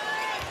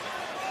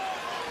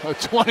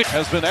 20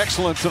 has been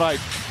excellent tonight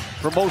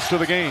for most of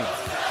the game.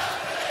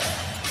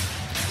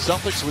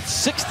 Celtics with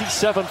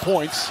 67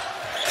 points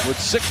with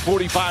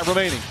 6:45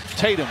 remaining.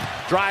 Tatum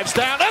drives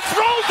down and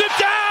throws it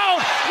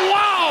down.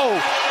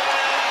 Wow!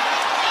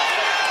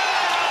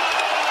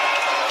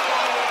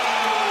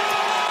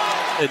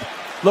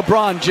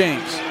 LeBron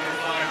James.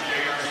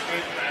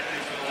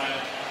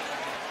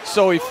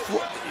 So he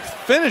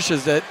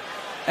finishes it,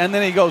 and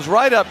then he goes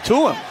right up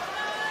to him.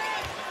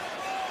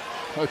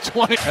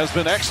 20 has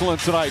been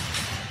excellent tonight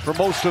for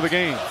most of the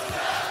game.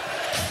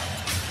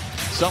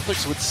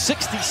 Celtics with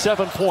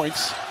 67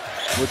 points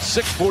with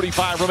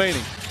 6:45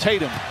 remaining.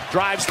 Tatum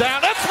drives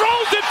down and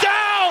throws it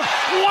down.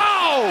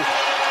 Wow!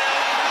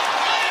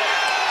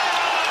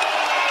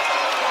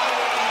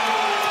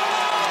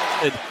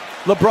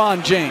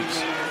 LeBron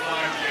James.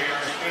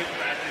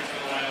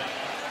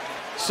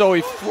 So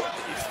he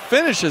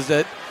finishes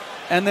it,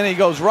 and then he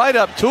goes right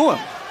up to him.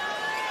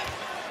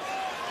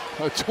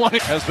 20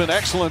 has been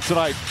excellent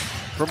tonight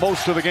for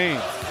most of the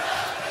game.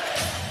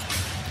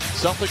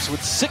 Celtics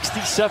with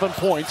 67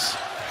 points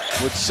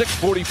with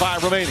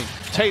 6:45 remaining.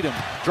 Tatum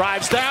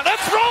drives down and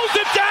throws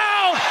it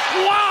down.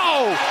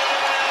 Wow!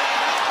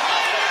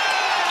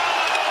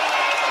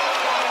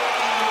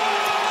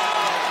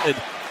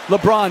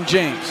 LeBron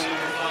James.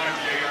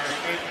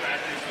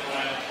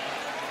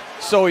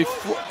 So he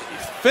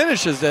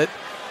finishes it,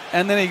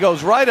 and then he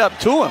goes right up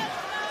to him.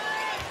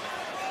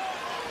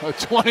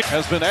 20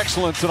 has been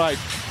excellent tonight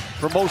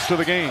for most of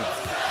the game.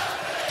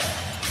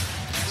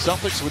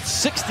 Celtics with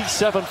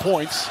 67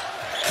 points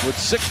with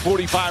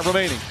 6:45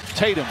 remaining.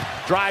 Tatum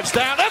drives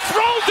down and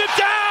throws it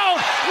down.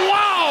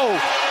 Wow!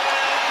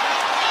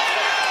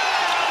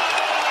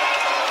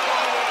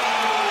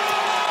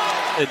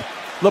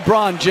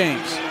 LeBron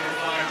James.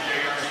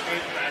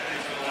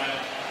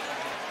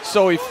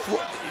 So he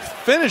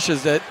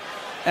finishes it,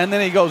 and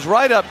then he goes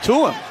right up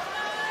to him.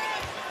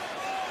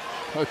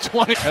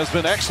 20 has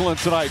been excellent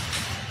tonight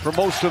for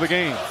most of the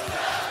game.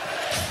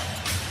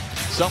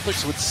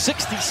 Celtics with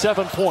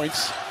 67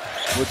 points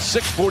with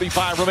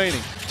 6:45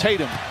 remaining.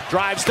 Tatum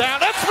drives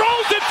down and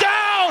throws it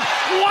down.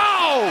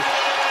 Wow!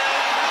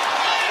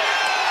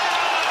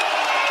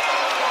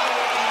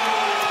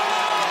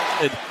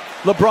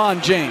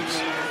 LeBron James.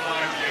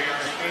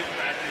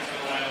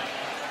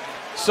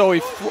 So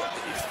he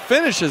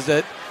finishes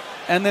it,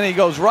 and then he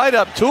goes right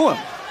up to him.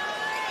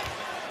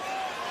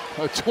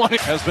 20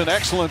 has been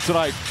excellent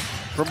tonight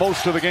for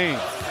most of the game.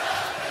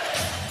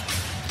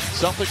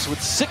 Celtics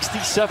with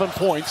 67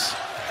 points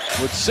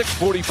with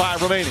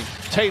 6:45 remaining.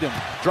 Tatum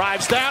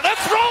drives down and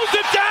throws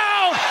it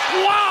down.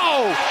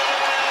 Wow!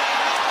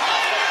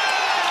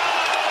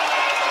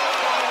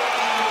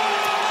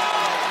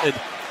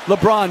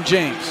 LeBron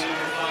James.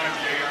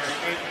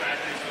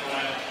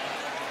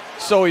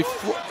 So he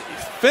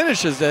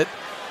finishes it,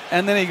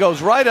 and then he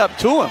goes right up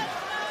to him.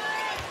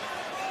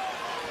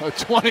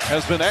 20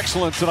 has been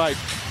excellent tonight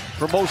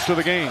for most of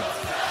the game.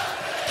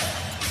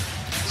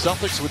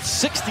 Celtics with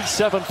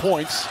 67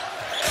 points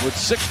with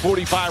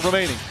 6:45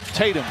 remaining.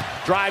 Tatum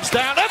drives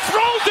down and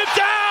throws it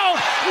down.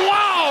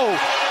 Wow!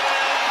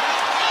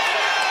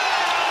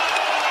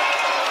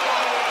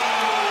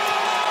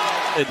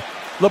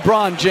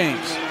 LeBron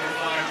James.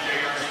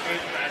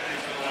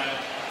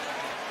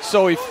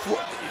 So he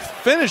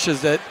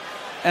finishes it,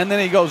 and then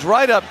he goes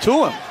right up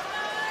to him.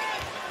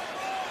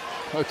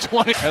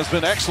 20 has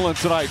been excellent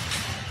tonight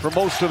for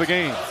most of the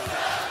game.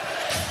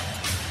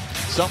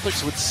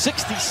 Celtics with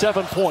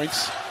 67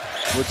 points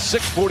with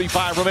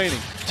 6:45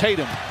 remaining.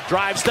 Tatum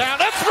drives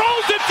down and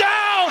throws it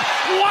down.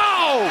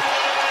 Wow!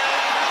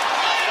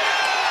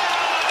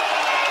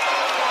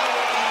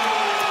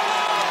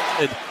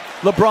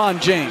 LeBron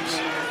James.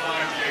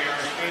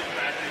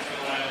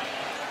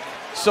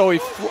 So he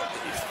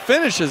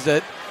finishes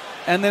it,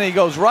 and then he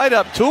goes right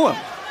up to him.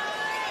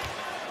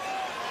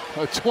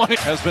 20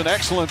 has been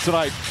excellent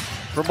tonight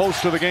for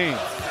most of the game.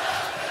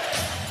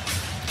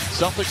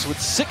 Celtics with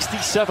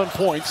 67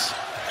 points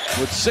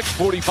with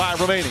 6:45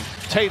 remaining.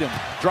 Tatum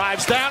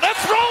drives down and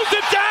throws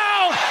it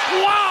down.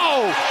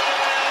 Wow!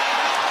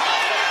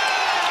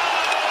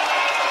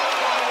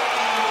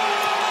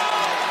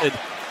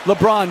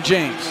 LeBron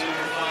James.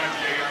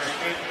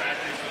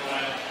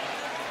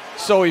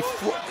 So he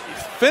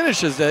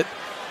finishes it,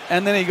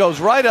 and then he goes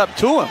right up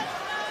to him.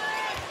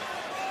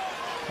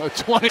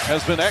 20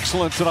 has been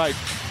excellent tonight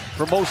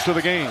for most of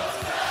the game.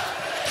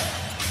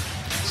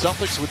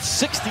 Celtics with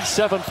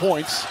 67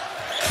 points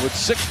with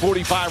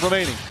 6:45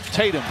 remaining.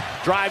 Tatum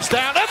drives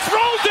down and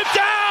throws it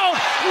down!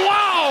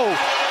 Wow!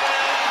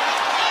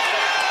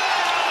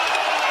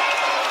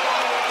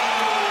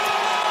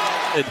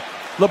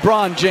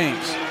 LeBron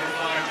James.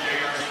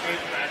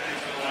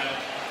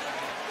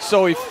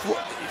 So he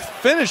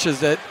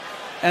finishes it,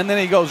 and then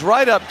he goes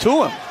right up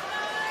to him.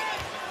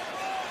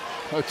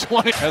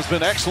 20 has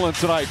been excellent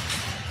tonight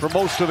for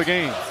most of the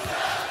game.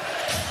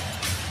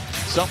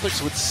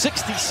 Celtics with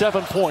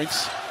 67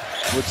 points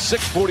with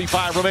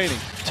 6:45 remaining.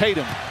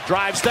 Tatum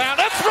drives down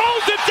and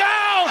throws it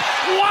down!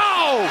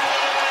 Wow!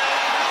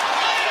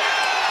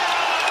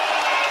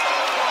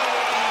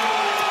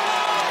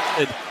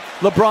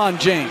 LeBron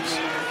James.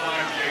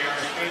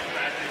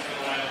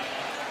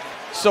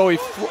 So he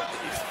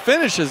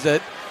finishes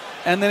it,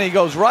 and then he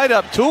goes right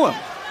up to him.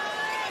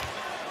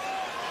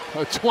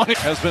 20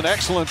 has been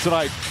excellent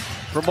tonight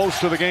for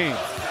most of the game.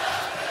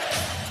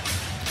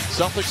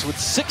 Celtics with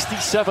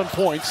 67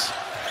 points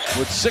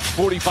with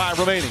 6:45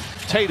 remaining.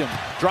 Tatum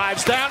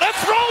drives down and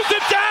throws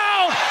it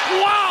down!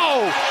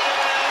 Wow!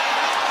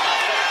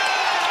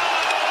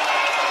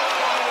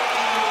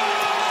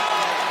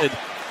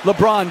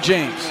 LeBron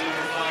James.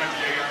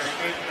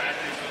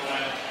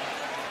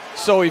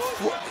 So he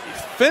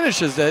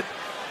finishes it,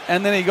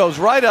 and then he goes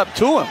right up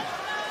to him.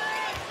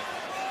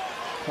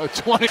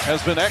 20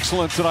 has been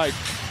excellent tonight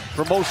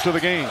for most of the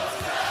game.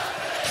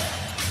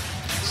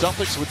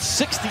 Celtics with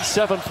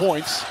 67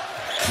 points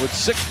with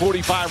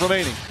 6:45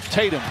 remaining.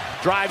 Tatum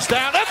drives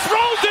down and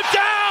throws it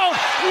down!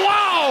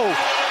 Wow!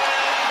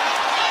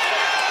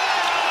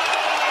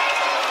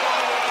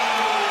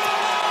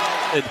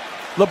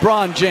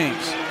 LeBron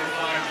James.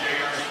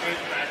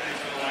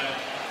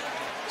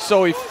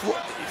 So he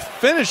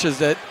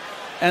finishes it,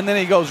 and then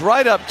he goes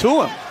right up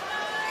to him.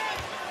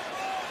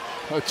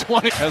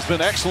 20 has been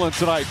excellent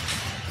tonight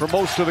for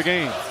most of the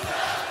game.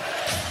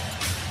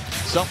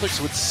 Celtics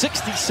with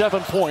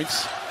 67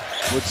 points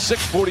with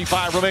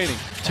 6:45 remaining.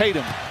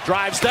 Tatum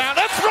drives down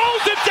and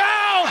throws it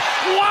down!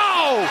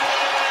 Wow!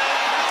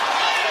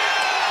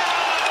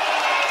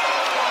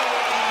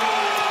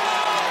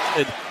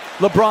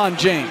 LeBron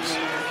James.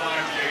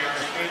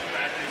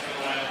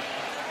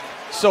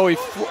 So he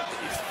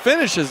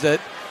finishes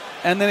it,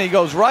 and then he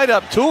goes right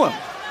up to him.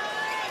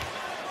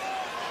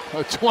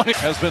 20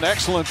 has been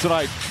excellent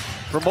tonight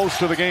for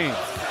most of the game.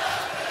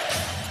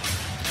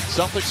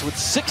 Celtics with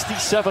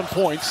 67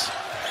 points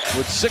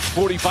with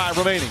 6:45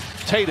 remaining.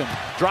 Tatum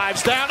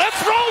drives down and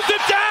throws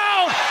it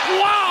down!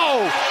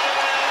 Wow!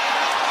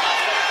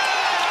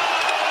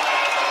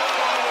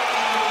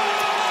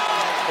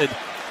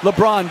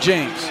 LeBron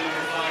James.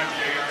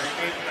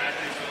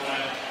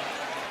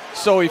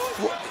 So he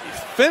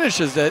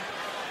finishes it,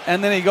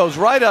 and then he goes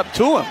right up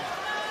to him.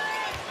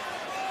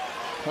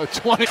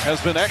 20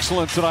 has been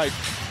excellent tonight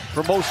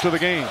for most of the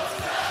game.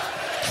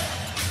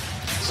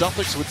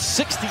 Celtics with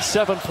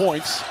 67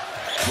 points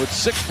with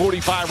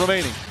 6:45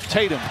 remaining.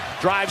 Tatum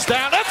drives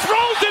down and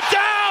throws it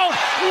down!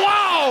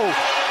 Wow!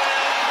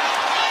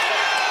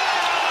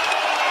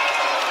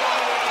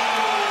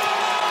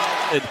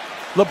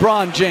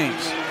 LeBron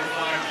James.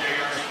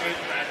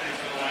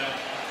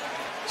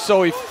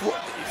 So he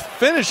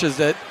finishes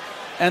it,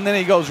 and then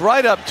he goes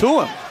right up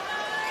to him.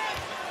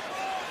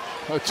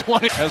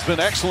 20 has been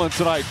excellent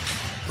tonight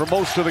for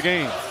most of the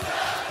game.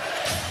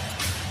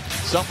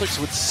 Celtics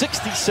with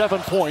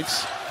 67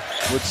 points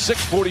with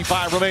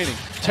 6:45 remaining.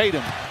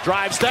 Tatum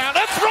drives down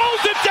and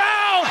throws it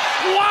down!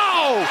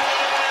 Wow!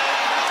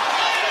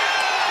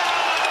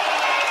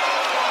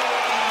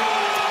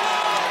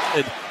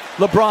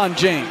 LeBron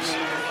James.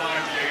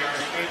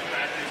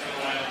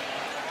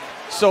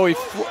 So he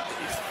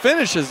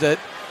finishes it,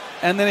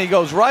 and then he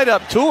goes right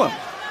up to him.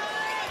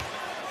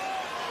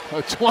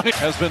 20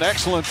 has been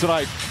excellent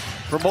tonight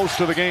for most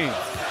of the game.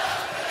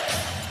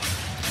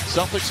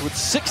 Celtics with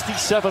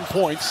 67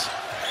 points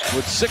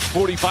with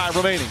 6:45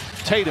 remaining.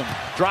 Tatum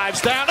drives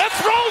down and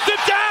throws it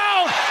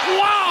down!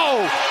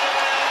 Wow!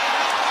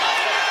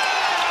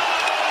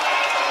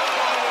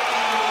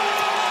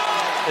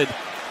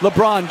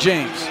 LeBron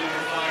James.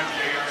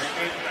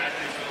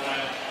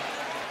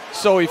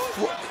 So he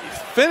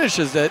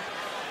finishes it,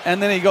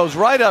 and then he goes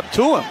right up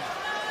to him.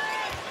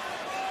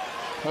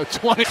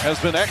 20 has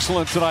been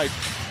excellent tonight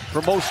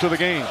for most of the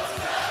game.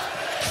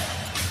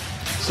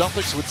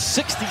 Celtics with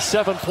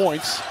 67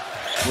 points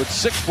with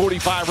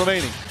 6:45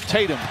 remaining.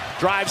 Tatum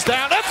drives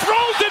down and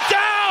throws it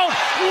down!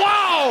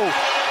 Wow!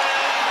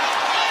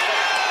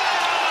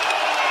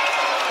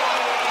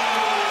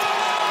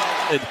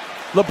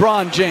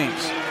 LeBron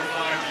James.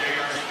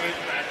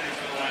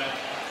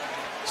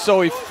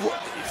 So he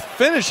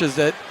finishes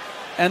it,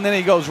 and then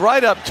he goes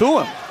right up to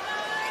him.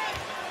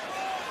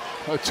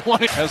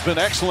 20 has been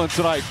excellent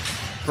tonight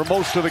for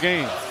most of the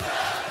game.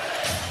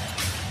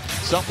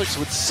 Celtics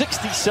with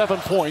 67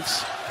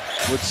 points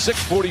with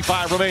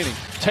 6:45 remaining.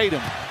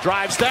 Tatum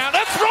drives down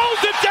and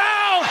throws it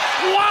down.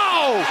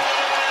 Wow!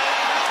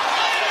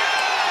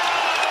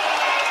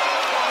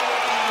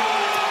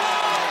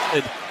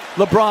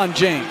 LeBron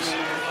James.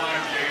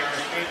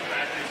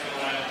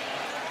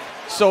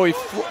 So he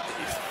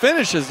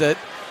finishes it,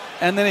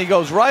 and then he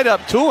goes right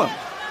up to him.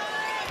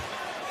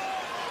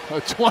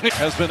 20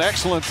 has been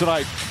excellent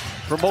tonight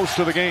for most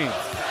of the game.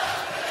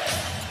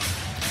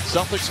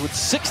 Celtics with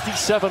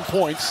 67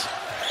 points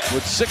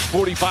with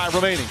 6:45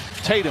 remaining.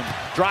 Tatum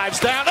drives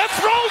down and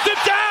throws it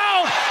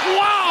down.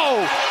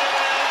 Wow!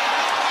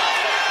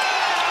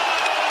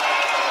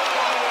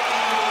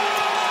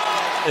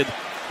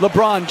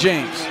 LeBron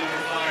James.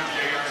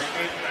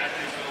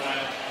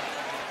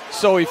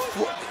 So he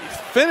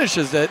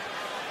finishes it,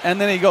 and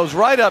then he goes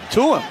right up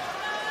to him.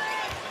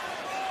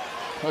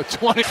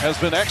 20 has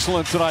been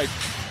excellent tonight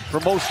for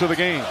most of the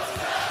game.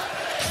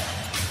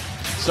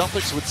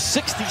 Celtics with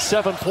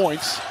 67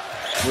 points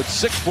with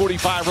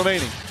 6:45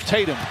 remaining.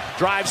 Tatum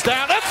drives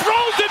down and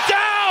throws it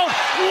down.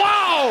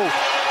 Wow!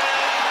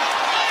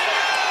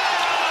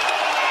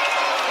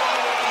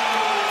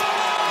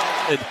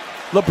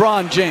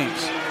 LeBron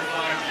James.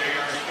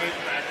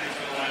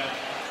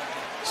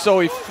 So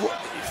he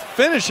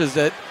finishes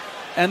it,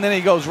 and then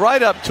he goes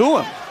right up to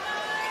him.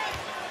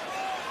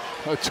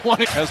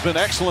 20 has been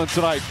excellent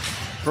tonight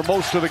for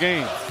most of the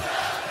game.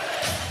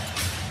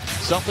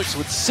 Celtics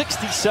with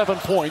 67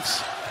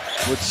 points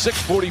with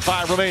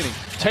 6:45 remaining.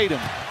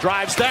 Tatum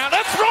drives down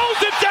and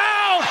throws it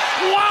down.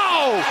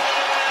 Wow!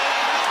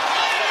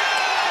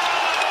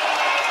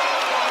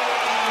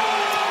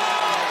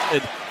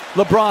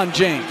 LeBron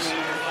James.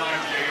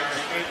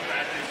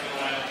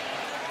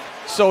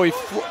 So he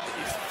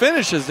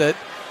finishes it,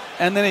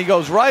 and then he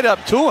goes right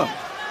up to him.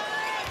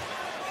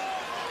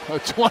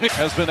 20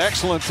 has been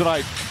excellent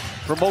tonight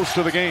for most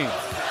of the game.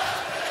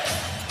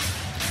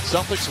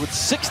 Celtics with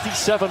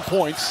 67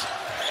 points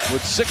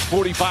with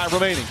 6:45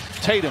 remaining.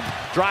 Tatum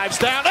drives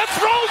down and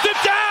throws it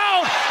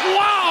down.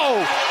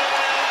 Wow!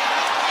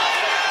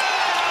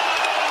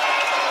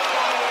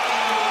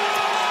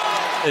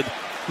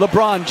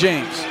 LeBron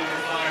James.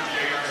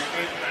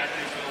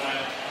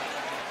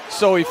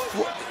 So he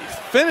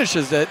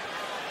finishes it,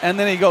 and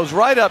then he goes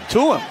right up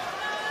to him.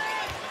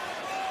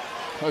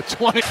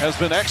 20 has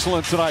been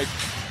excellent tonight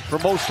for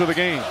most of the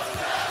game.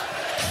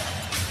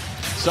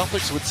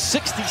 Celtics with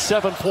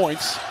 67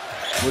 points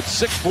with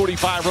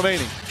 6:45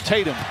 remaining.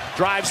 Tatum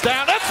drives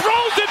down and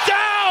throws it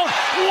down.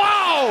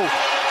 Wow!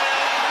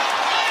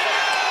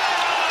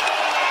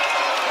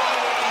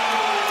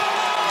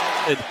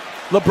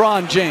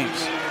 LeBron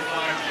James.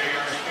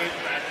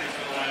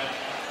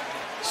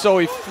 So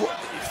he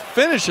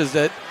finishes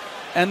it,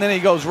 and then he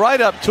goes right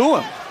up to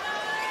him.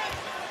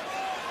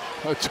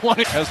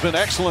 20 has been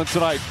excellent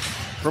tonight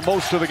for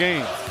most of the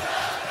game.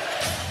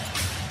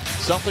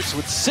 Celtics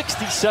with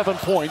 67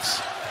 points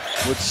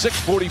with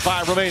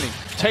 6:45 remaining.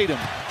 Tatum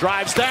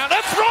drives down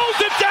and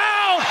throws it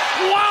down.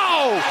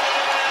 Wow!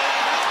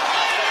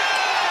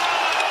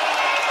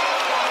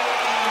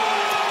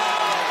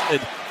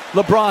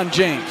 LeBron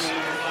James.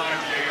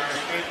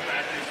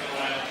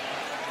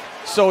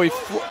 So he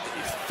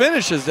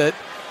finishes it,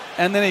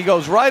 and then he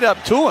goes right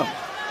up to him.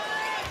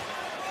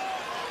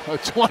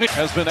 20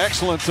 has been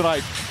excellent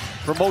tonight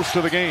for most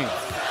of the game.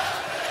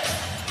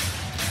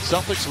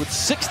 Celtics with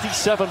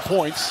 67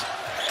 points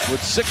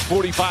with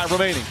 6:45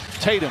 remaining.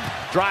 Tatum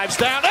drives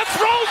down and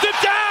throws it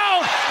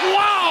down.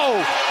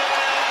 Wow!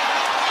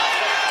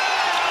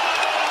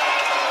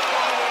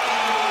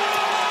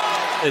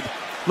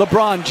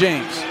 LeBron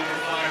James.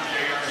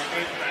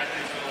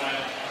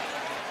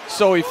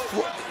 So he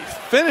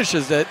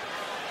finishes it,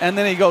 and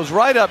then he goes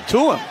right up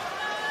to him.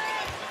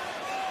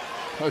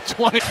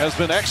 20 has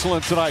been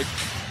excellent tonight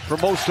for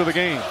most of the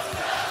game.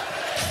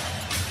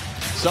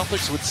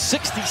 Celtics with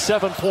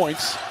 67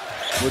 points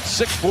with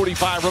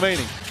 6:45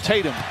 remaining.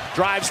 Tatum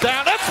drives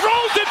down and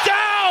throws it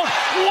down.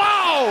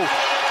 Wow!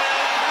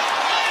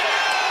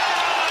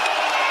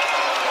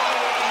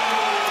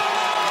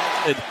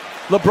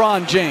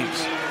 LeBron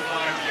James.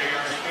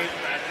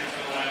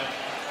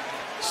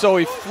 So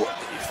he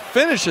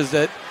finishes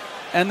it,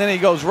 and then he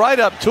goes right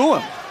up to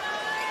him.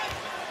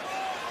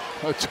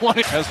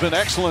 20 has been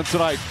excellent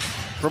tonight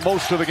for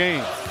most of the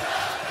game.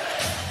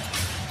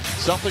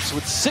 Celtics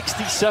with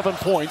 67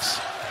 points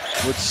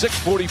with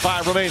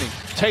 6:45 remaining.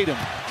 Tatum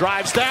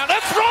drives down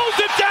and throws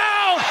it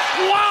down.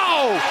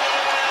 Wow!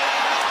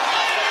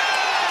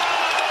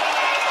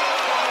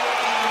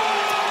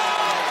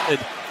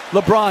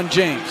 LeBron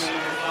James.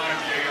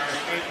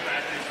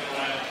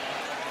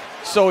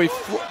 So he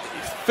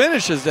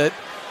finishes it,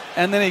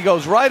 and then he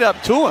goes right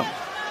up to him.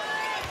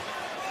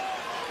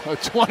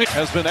 20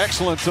 has been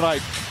excellent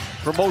tonight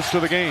for most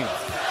of the game.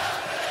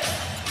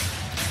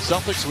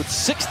 Celtics with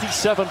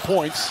 67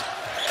 points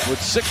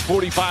with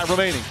 6:45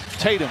 remaining.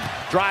 Tatum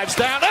drives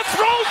down and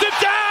throws it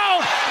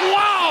down.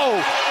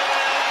 Wow!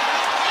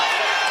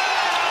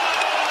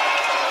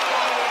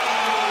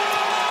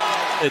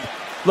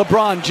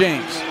 LeBron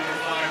James.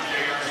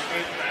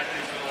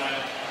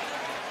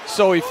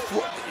 So he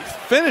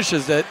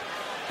finishes it,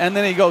 and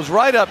then he goes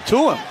right up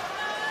to him.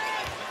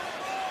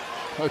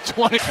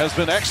 20 has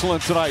been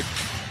excellent tonight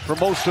for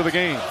most of the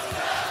game.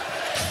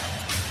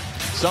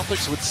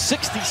 Celtics with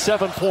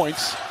 67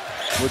 points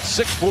with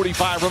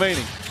 6:45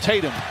 remaining.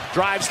 Tatum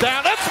drives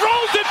down and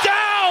throws it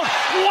down.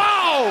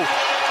 Wow!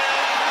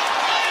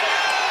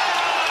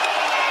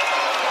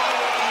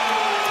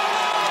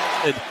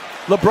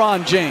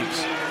 LeBron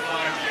James.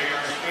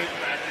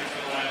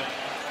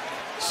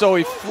 So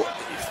he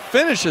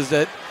finishes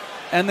it,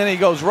 and then he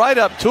goes right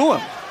up to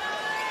him.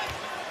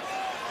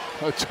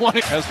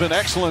 20 has been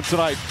excellent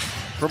tonight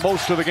for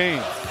most of the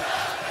game.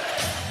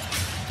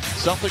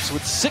 Celtics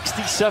with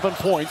 67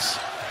 points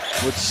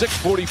with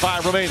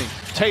 6:45 remaining.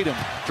 Tatum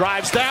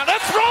drives down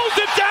and throws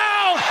it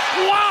down.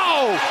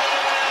 Wow!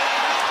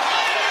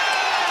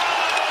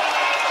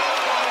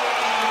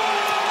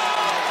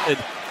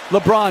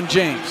 LeBron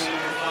James.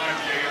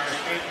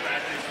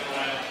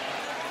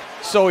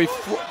 So he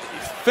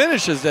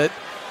finishes it,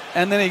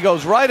 and then he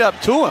goes right up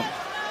to him.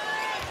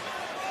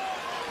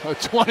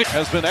 20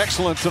 has been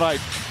excellent tonight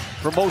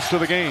for most of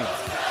the game.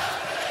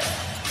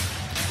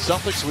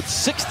 Celtics with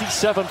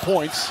 67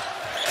 points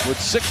with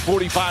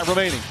 6:45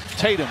 remaining.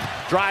 Tatum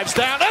drives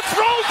down and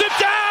throws it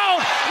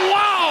down.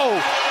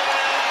 Wow!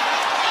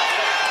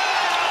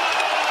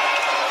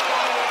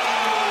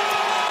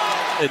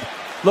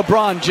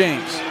 LeBron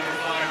James.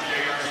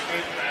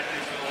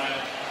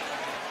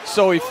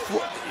 So he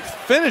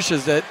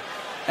finishes it,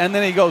 and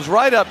then he goes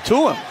right up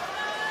to him.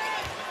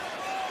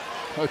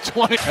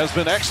 20 has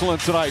been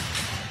excellent tonight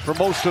for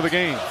most of the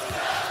game.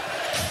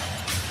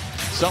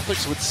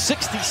 Celtics with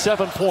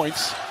 67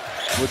 points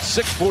with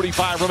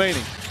 6:45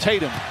 remaining.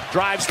 Tatum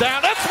drives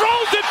down and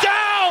throws it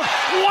down.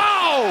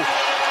 Wow!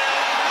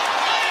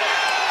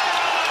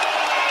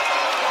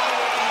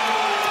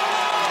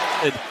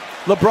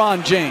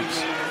 LeBron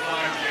James.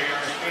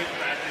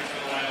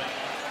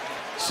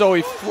 So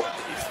he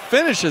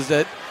finishes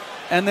it,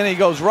 and then he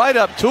goes right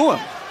up to him.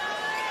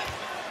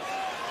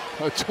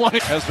 20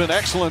 has been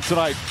excellent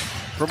tonight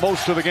for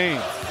most of the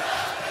game.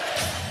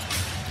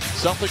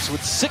 Celtics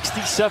with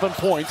 67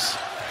 points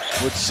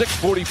with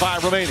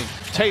 6:45 remaining.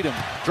 Tatum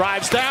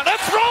drives down and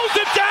throws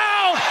it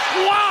down.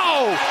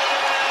 Wow!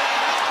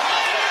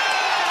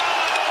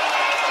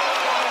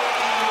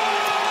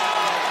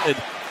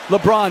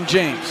 LeBron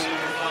James.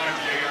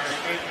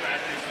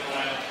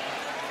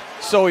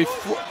 So he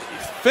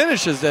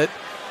finishes it,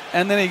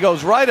 and then he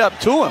goes right up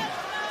to him.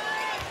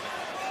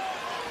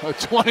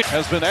 20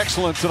 has been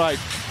excellent tonight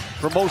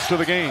for most of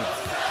the game.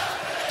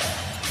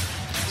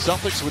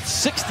 Celtics with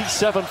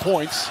 67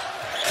 points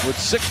with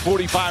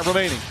 6:45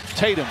 remaining.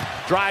 Tatum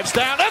drives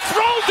down and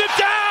throws it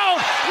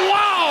down.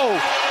 Wow!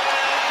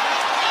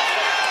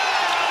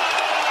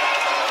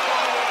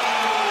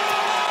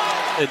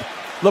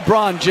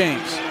 LeBron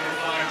James.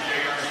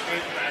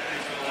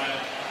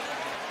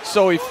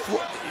 So he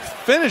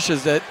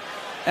finishes it,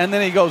 and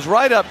then he goes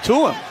right up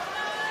to him.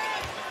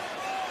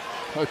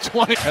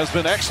 20 has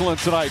been excellent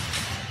tonight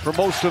for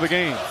most of the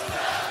game.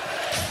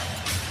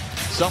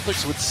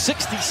 Celtics with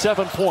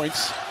 67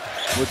 points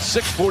with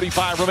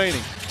 6:45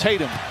 remaining.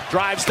 Tatum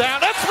drives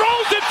down and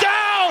throws it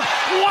down.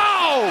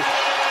 Wow!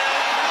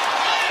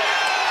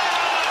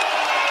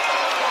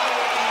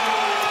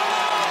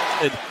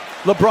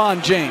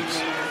 LeBron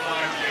James.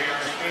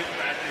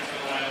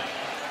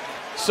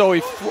 So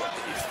he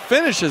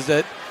finishes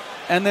it,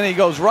 and then he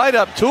goes right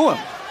up to him.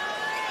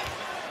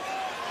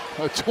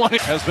 20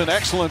 has been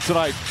excellent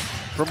tonight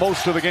for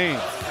most of the game.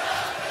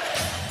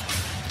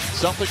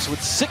 Celtics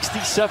with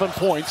 67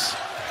 points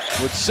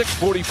with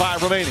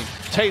 6:45 remaining.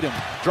 Tatum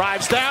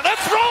drives down and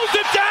throws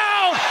it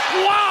down.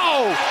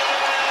 Wow!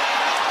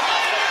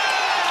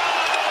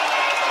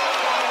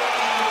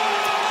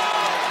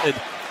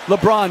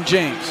 LeBron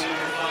James.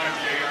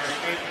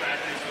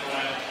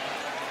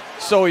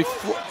 So he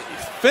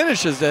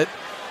finishes it,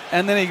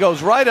 and then he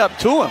goes right up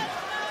to him.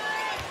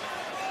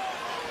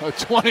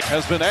 20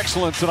 has been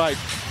excellent tonight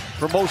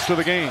for most of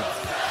the game.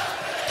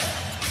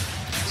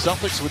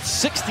 Celtics with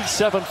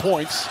 67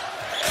 points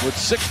with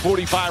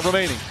 6:45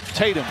 remaining.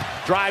 Tatum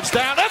drives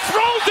down and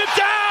throws it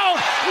down.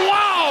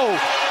 Wow!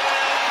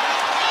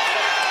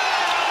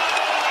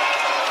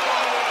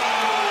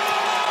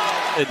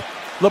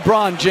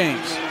 LeBron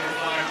James.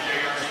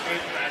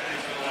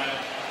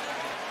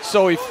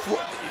 So he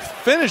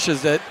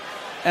finishes it,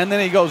 and then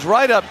he goes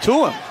right up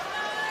to him.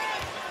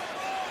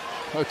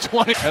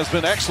 20 has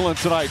been excellent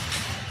tonight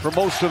for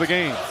most of the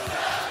game.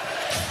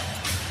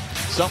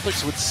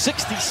 Celtics with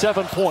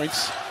 67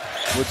 points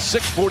with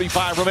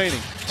 6:45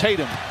 remaining.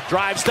 Tatum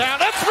drives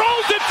down and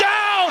throws it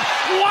down.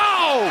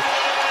 Wow!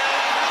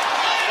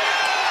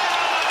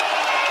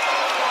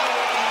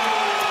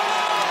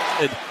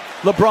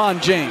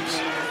 LeBron James.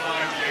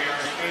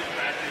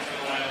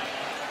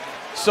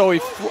 So he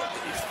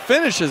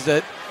finishes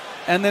it,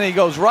 and then he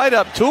goes right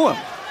up to him.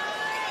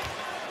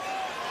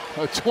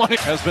 20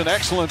 has been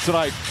excellent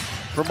tonight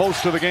for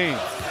most of the game.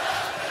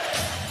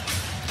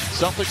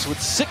 Celtics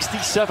with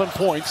 67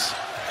 points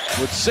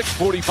with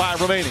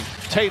 6:45 remaining.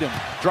 Tatum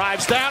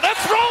drives down and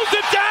throws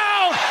it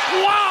down.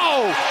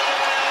 Wow!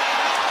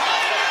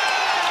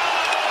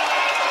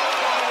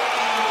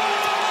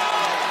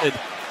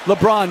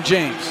 LeBron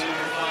James.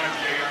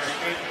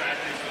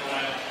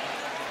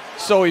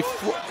 So he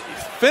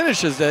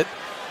finishes it,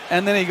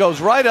 and then he goes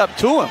right up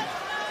to him.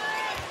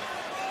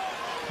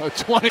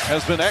 20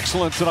 has been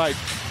excellent tonight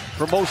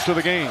for most of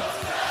the game.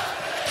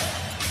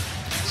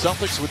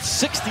 Celtics with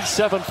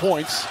 67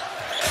 points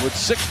with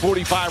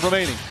 6:45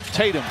 remaining.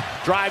 Tatum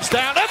drives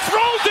down and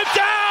throws it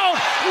down.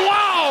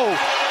 Wow!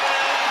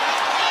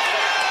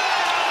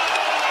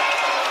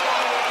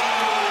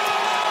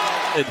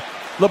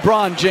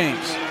 LeBron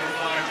James.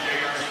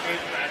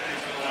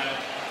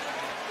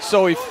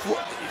 So he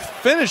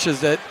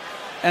finishes it,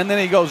 and then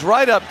he goes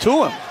right up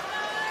to him.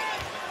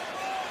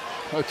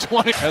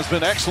 20 has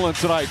been excellent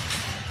tonight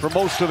for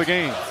most of the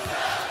game.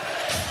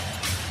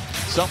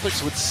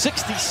 Celtics with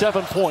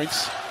 67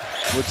 points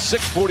with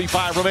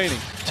 6:45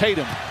 remaining.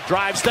 Tatum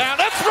drives down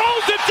and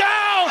throws it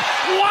down.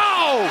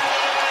 Wow!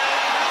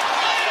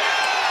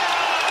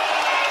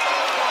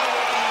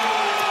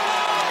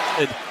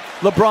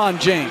 LeBron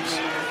James.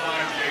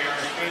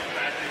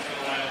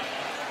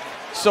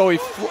 So he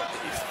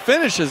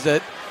finishes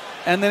it,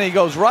 and then he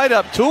goes right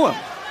up to him.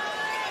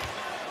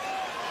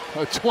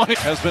 20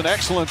 has been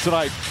excellent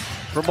tonight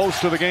for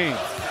most of the game.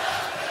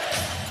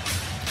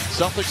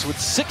 Celtics with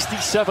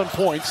 67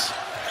 points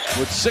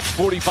with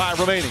 6:45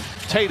 remaining.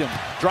 Tatum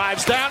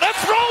drives down and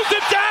throws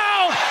it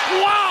down.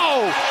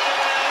 Wow!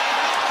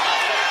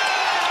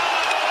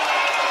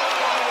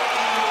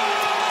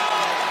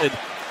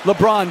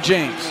 LeBron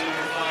James.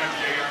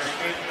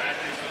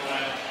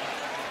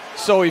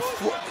 So he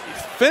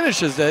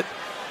finishes it,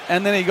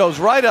 and then he goes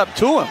right up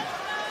to him.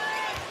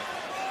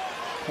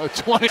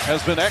 20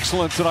 has been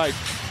excellent tonight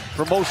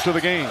for most of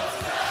the game.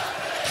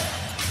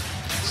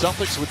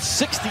 Celtics with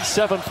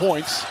 67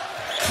 points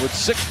with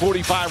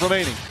 6:45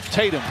 remaining.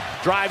 Tatum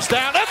drives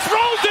down and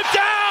throws it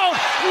down.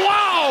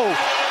 Wow!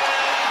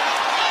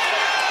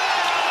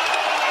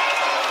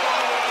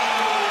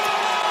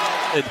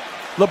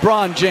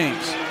 LeBron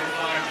James.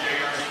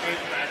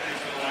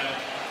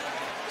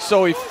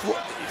 So he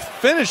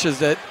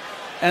finishes it,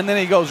 and then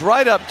he goes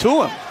right up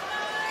to him.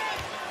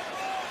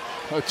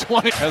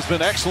 20 has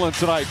been excellent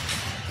tonight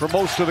for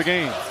most of the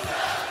game.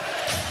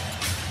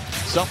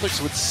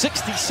 Celtics with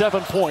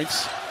 67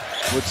 points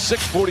with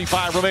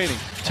 6:45 remaining.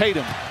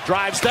 Tatum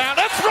drives down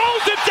and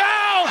throws it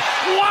down.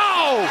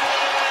 Wow!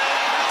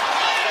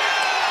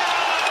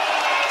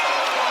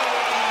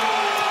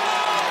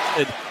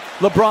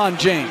 LeBron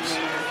James.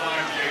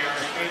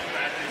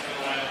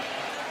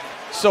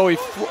 So he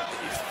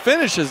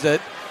finishes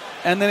it,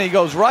 and then he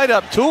goes right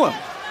up to him.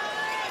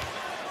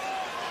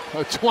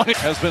 20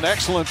 has been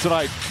excellent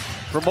tonight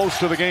for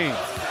most of the game.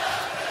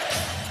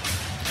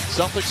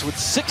 Celtics with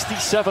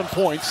 67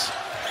 points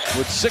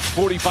with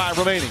 6:45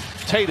 remaining.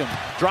 Tatum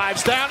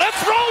drives down and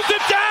throws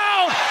it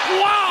down.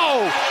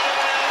 Wow!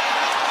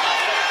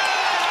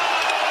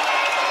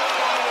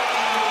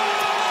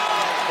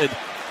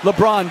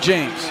 LeBron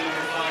James.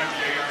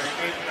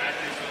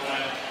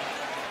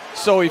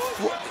 So he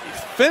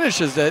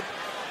finishes it,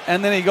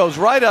 and then he goes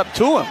right up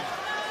to him.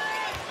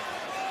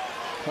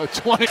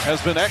 20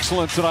 has been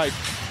excellent tonight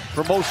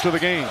for most of the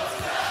game.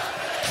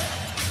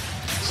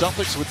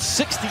 Celtics with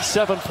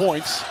 67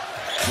 points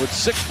with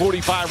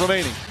 6:45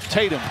 remaining.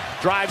 Tatum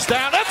drives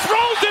down and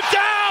throws it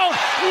down.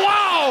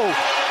 Wow!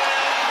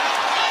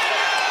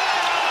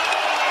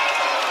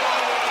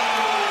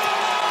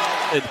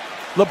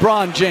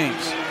 LeBron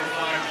James.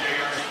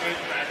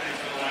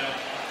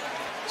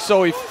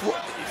 So he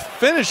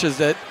finishes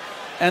it,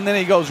 and then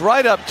he goes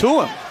right up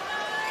to him.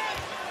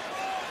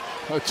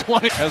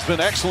 20 has been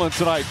excellent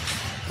tonight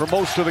for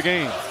most of the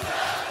game.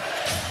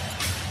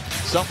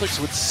 Celtics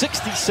with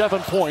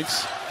 67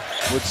 points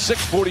with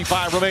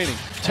 6:45 remaining.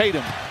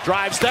 Tatum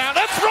drives down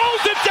and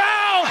throws it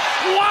down.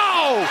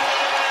 Wow!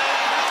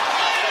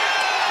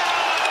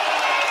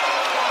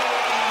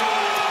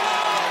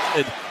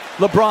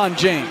 LeBron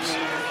James.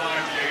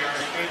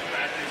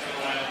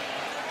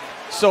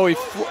 So he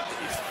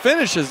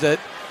finishes it,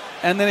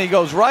 and then he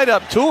goes right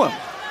up to him.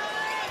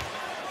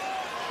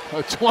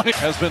 20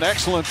 has been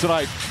excellent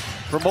tonight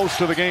for most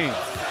of the game.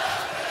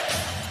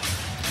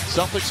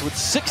 Celtics with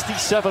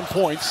 67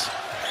 points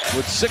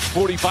with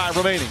 6:45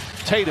 remaining.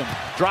 Tatum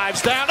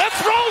drives down and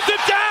throws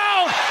it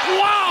down.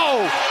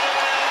 Wow!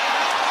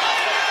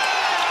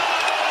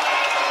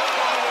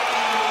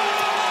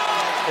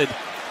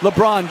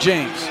 LeBron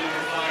James.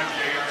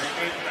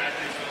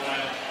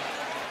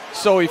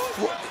 So he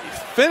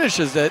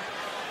finishes it,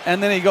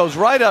 and then he goes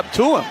right up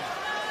to him.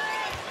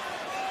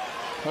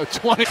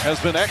 20 has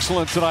been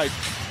excellent tonight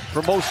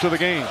for most of the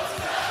game.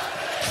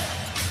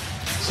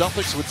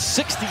 Celtics with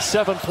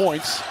 67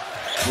 points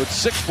with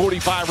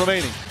 6:45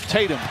 remaining.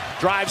 Tatum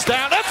drives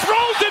down and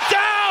throws it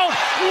down.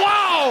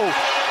 Wow!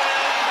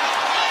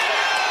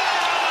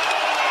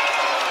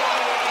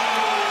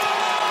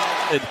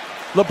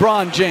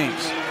 LeBron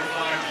James.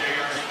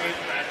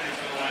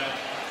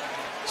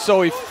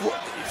 So he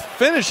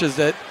finishes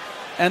it,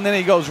 and then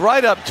he goes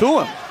right up to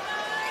him.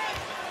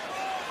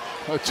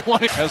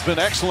 20 has been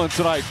excellent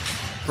tonight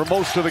for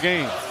most of the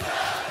game.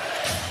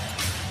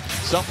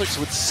 Celtics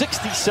with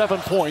 67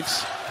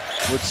 points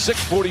with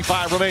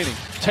 6:45 remaining.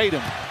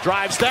 Tatum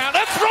drives down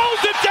and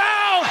throws it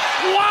down.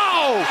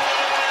 Wow!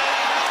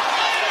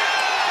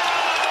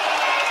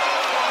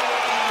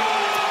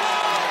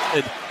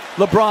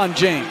 LeBron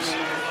James.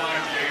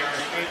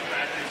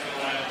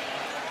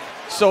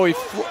 So he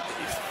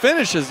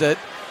finishes it,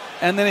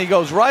 and then he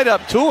goes right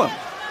up to him.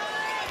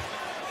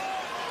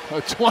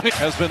 20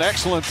 has been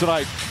excellent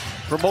tonight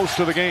for most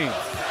of the game.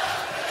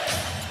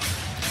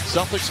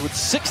 Celtics with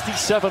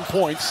 67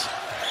 points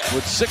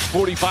with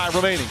 6:45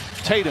 remaining.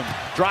 Tatum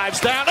drives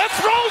down and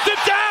throws it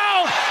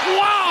down.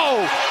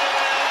 Wow!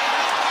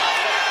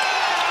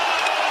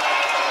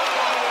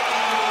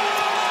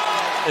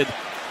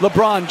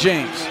 LeBron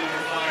James.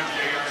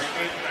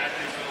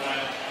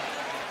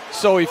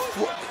 So he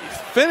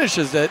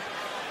finishes it,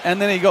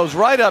 and then he goes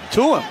right up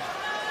to him.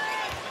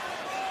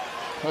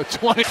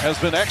 20 has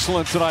been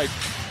excellent tonight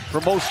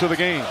for most of the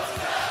game.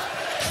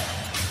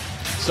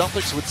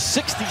 Celtics with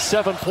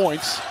 67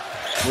 points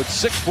with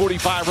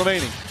 6:45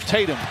 remaining.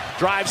 Tatum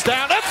drives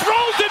down and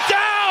throws it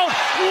down.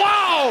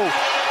 Wow!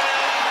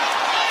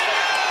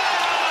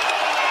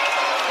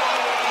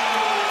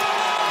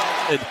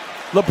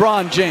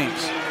 LeBron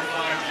James.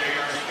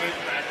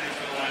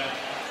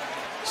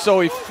 So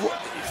he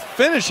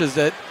finishes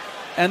it,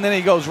 and then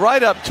he goes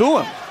right up to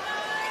him.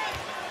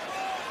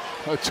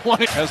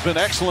 20 has been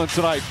excellent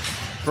tonight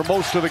for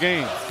most of the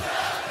game.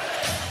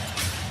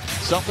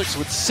 Celtics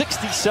with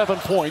 67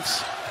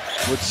 points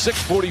with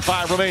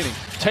 6:45 remaining.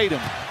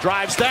 Tatum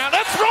drives down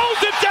and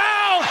throws it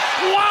down.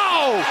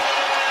 Wow!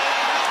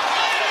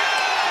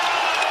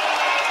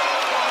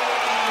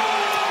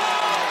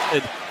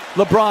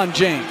 LeBron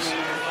James.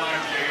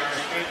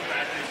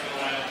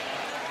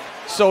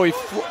 So he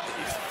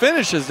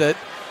finishes it,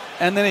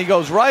 and then he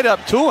goes right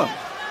up to him.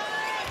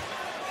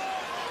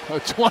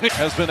 20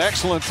 has been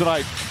excellent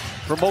tonight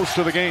for most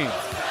of the game.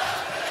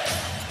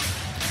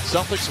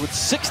 Celtics with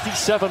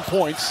 67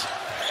 points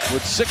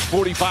with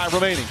 6:45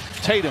 remaining.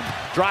 Tatum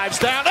drives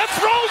down and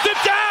throws it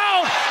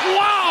down.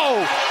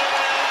 Wow!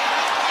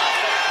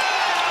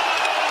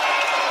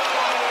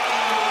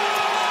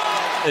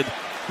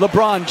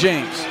 LeBron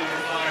James.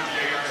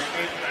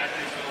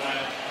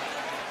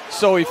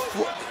 So he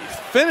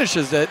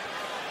finishes it,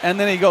 and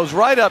then he goes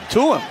right up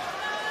to him.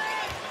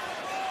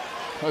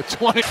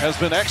 20 has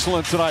been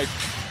excellent tonight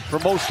for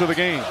most of the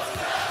game.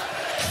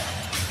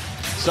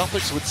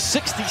 Celtics with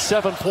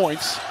 67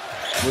 points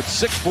with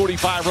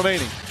 6:45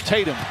 remaining.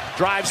 Tatum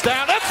drives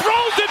down and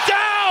throws it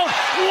down.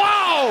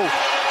 Wow!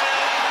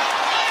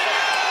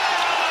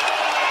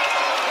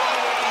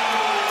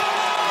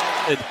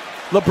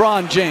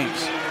 LeBron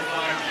James.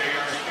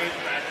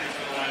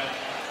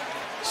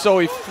 So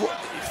he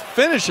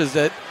finishes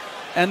it,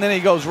 and then he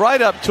goes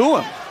right up to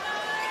him.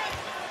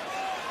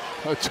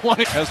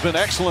 20 has been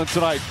excellent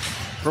tonight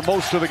for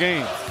most of the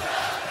game.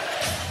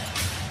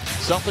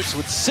 Celtics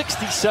with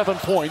 67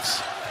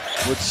 points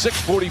with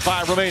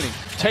 6:45 remaining.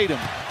 Tatum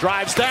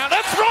drives down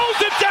and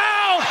throws it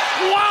down.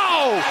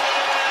 Wow!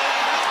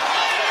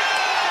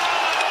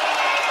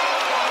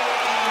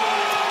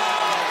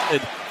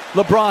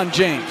 LeBron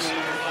James.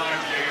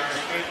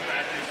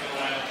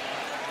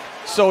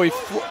 So he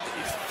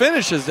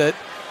finishes it,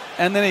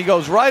 and then he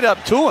goes right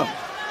up to him.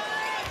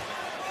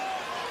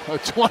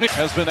 20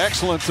 has been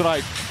excellent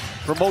tonight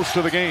for most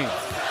of the game.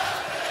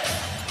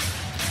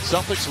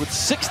 Celtics with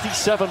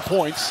 67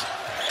 points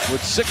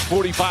with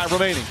 6:45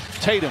 remaining.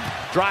 Tatum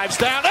drives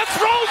down and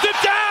throws it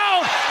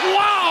down.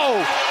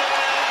 Wow!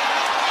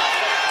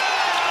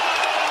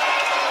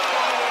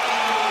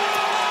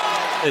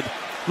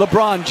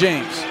 LeBron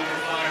James.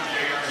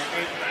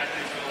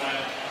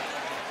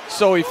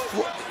 So he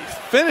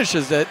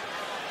finishes it,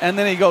 and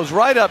then he goes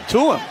right up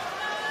to him.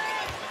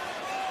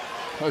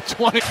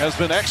 20 has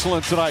been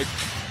excellent tonight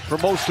for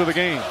most of the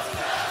game.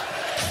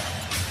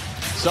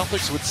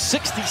 Celtics with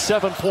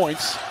 67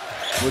 points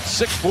with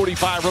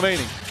 6:45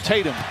 remaining.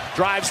 Tatum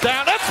drives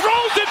down and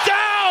throws it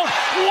down.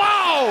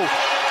 Wow!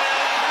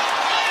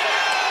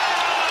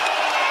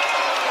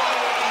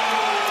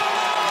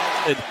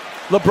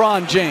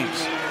 LeBron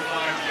James.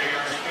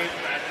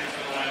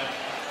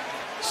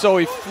 So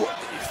he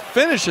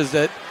finishes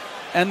it,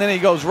 and then he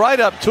goes right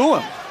up to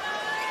him.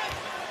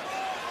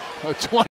 20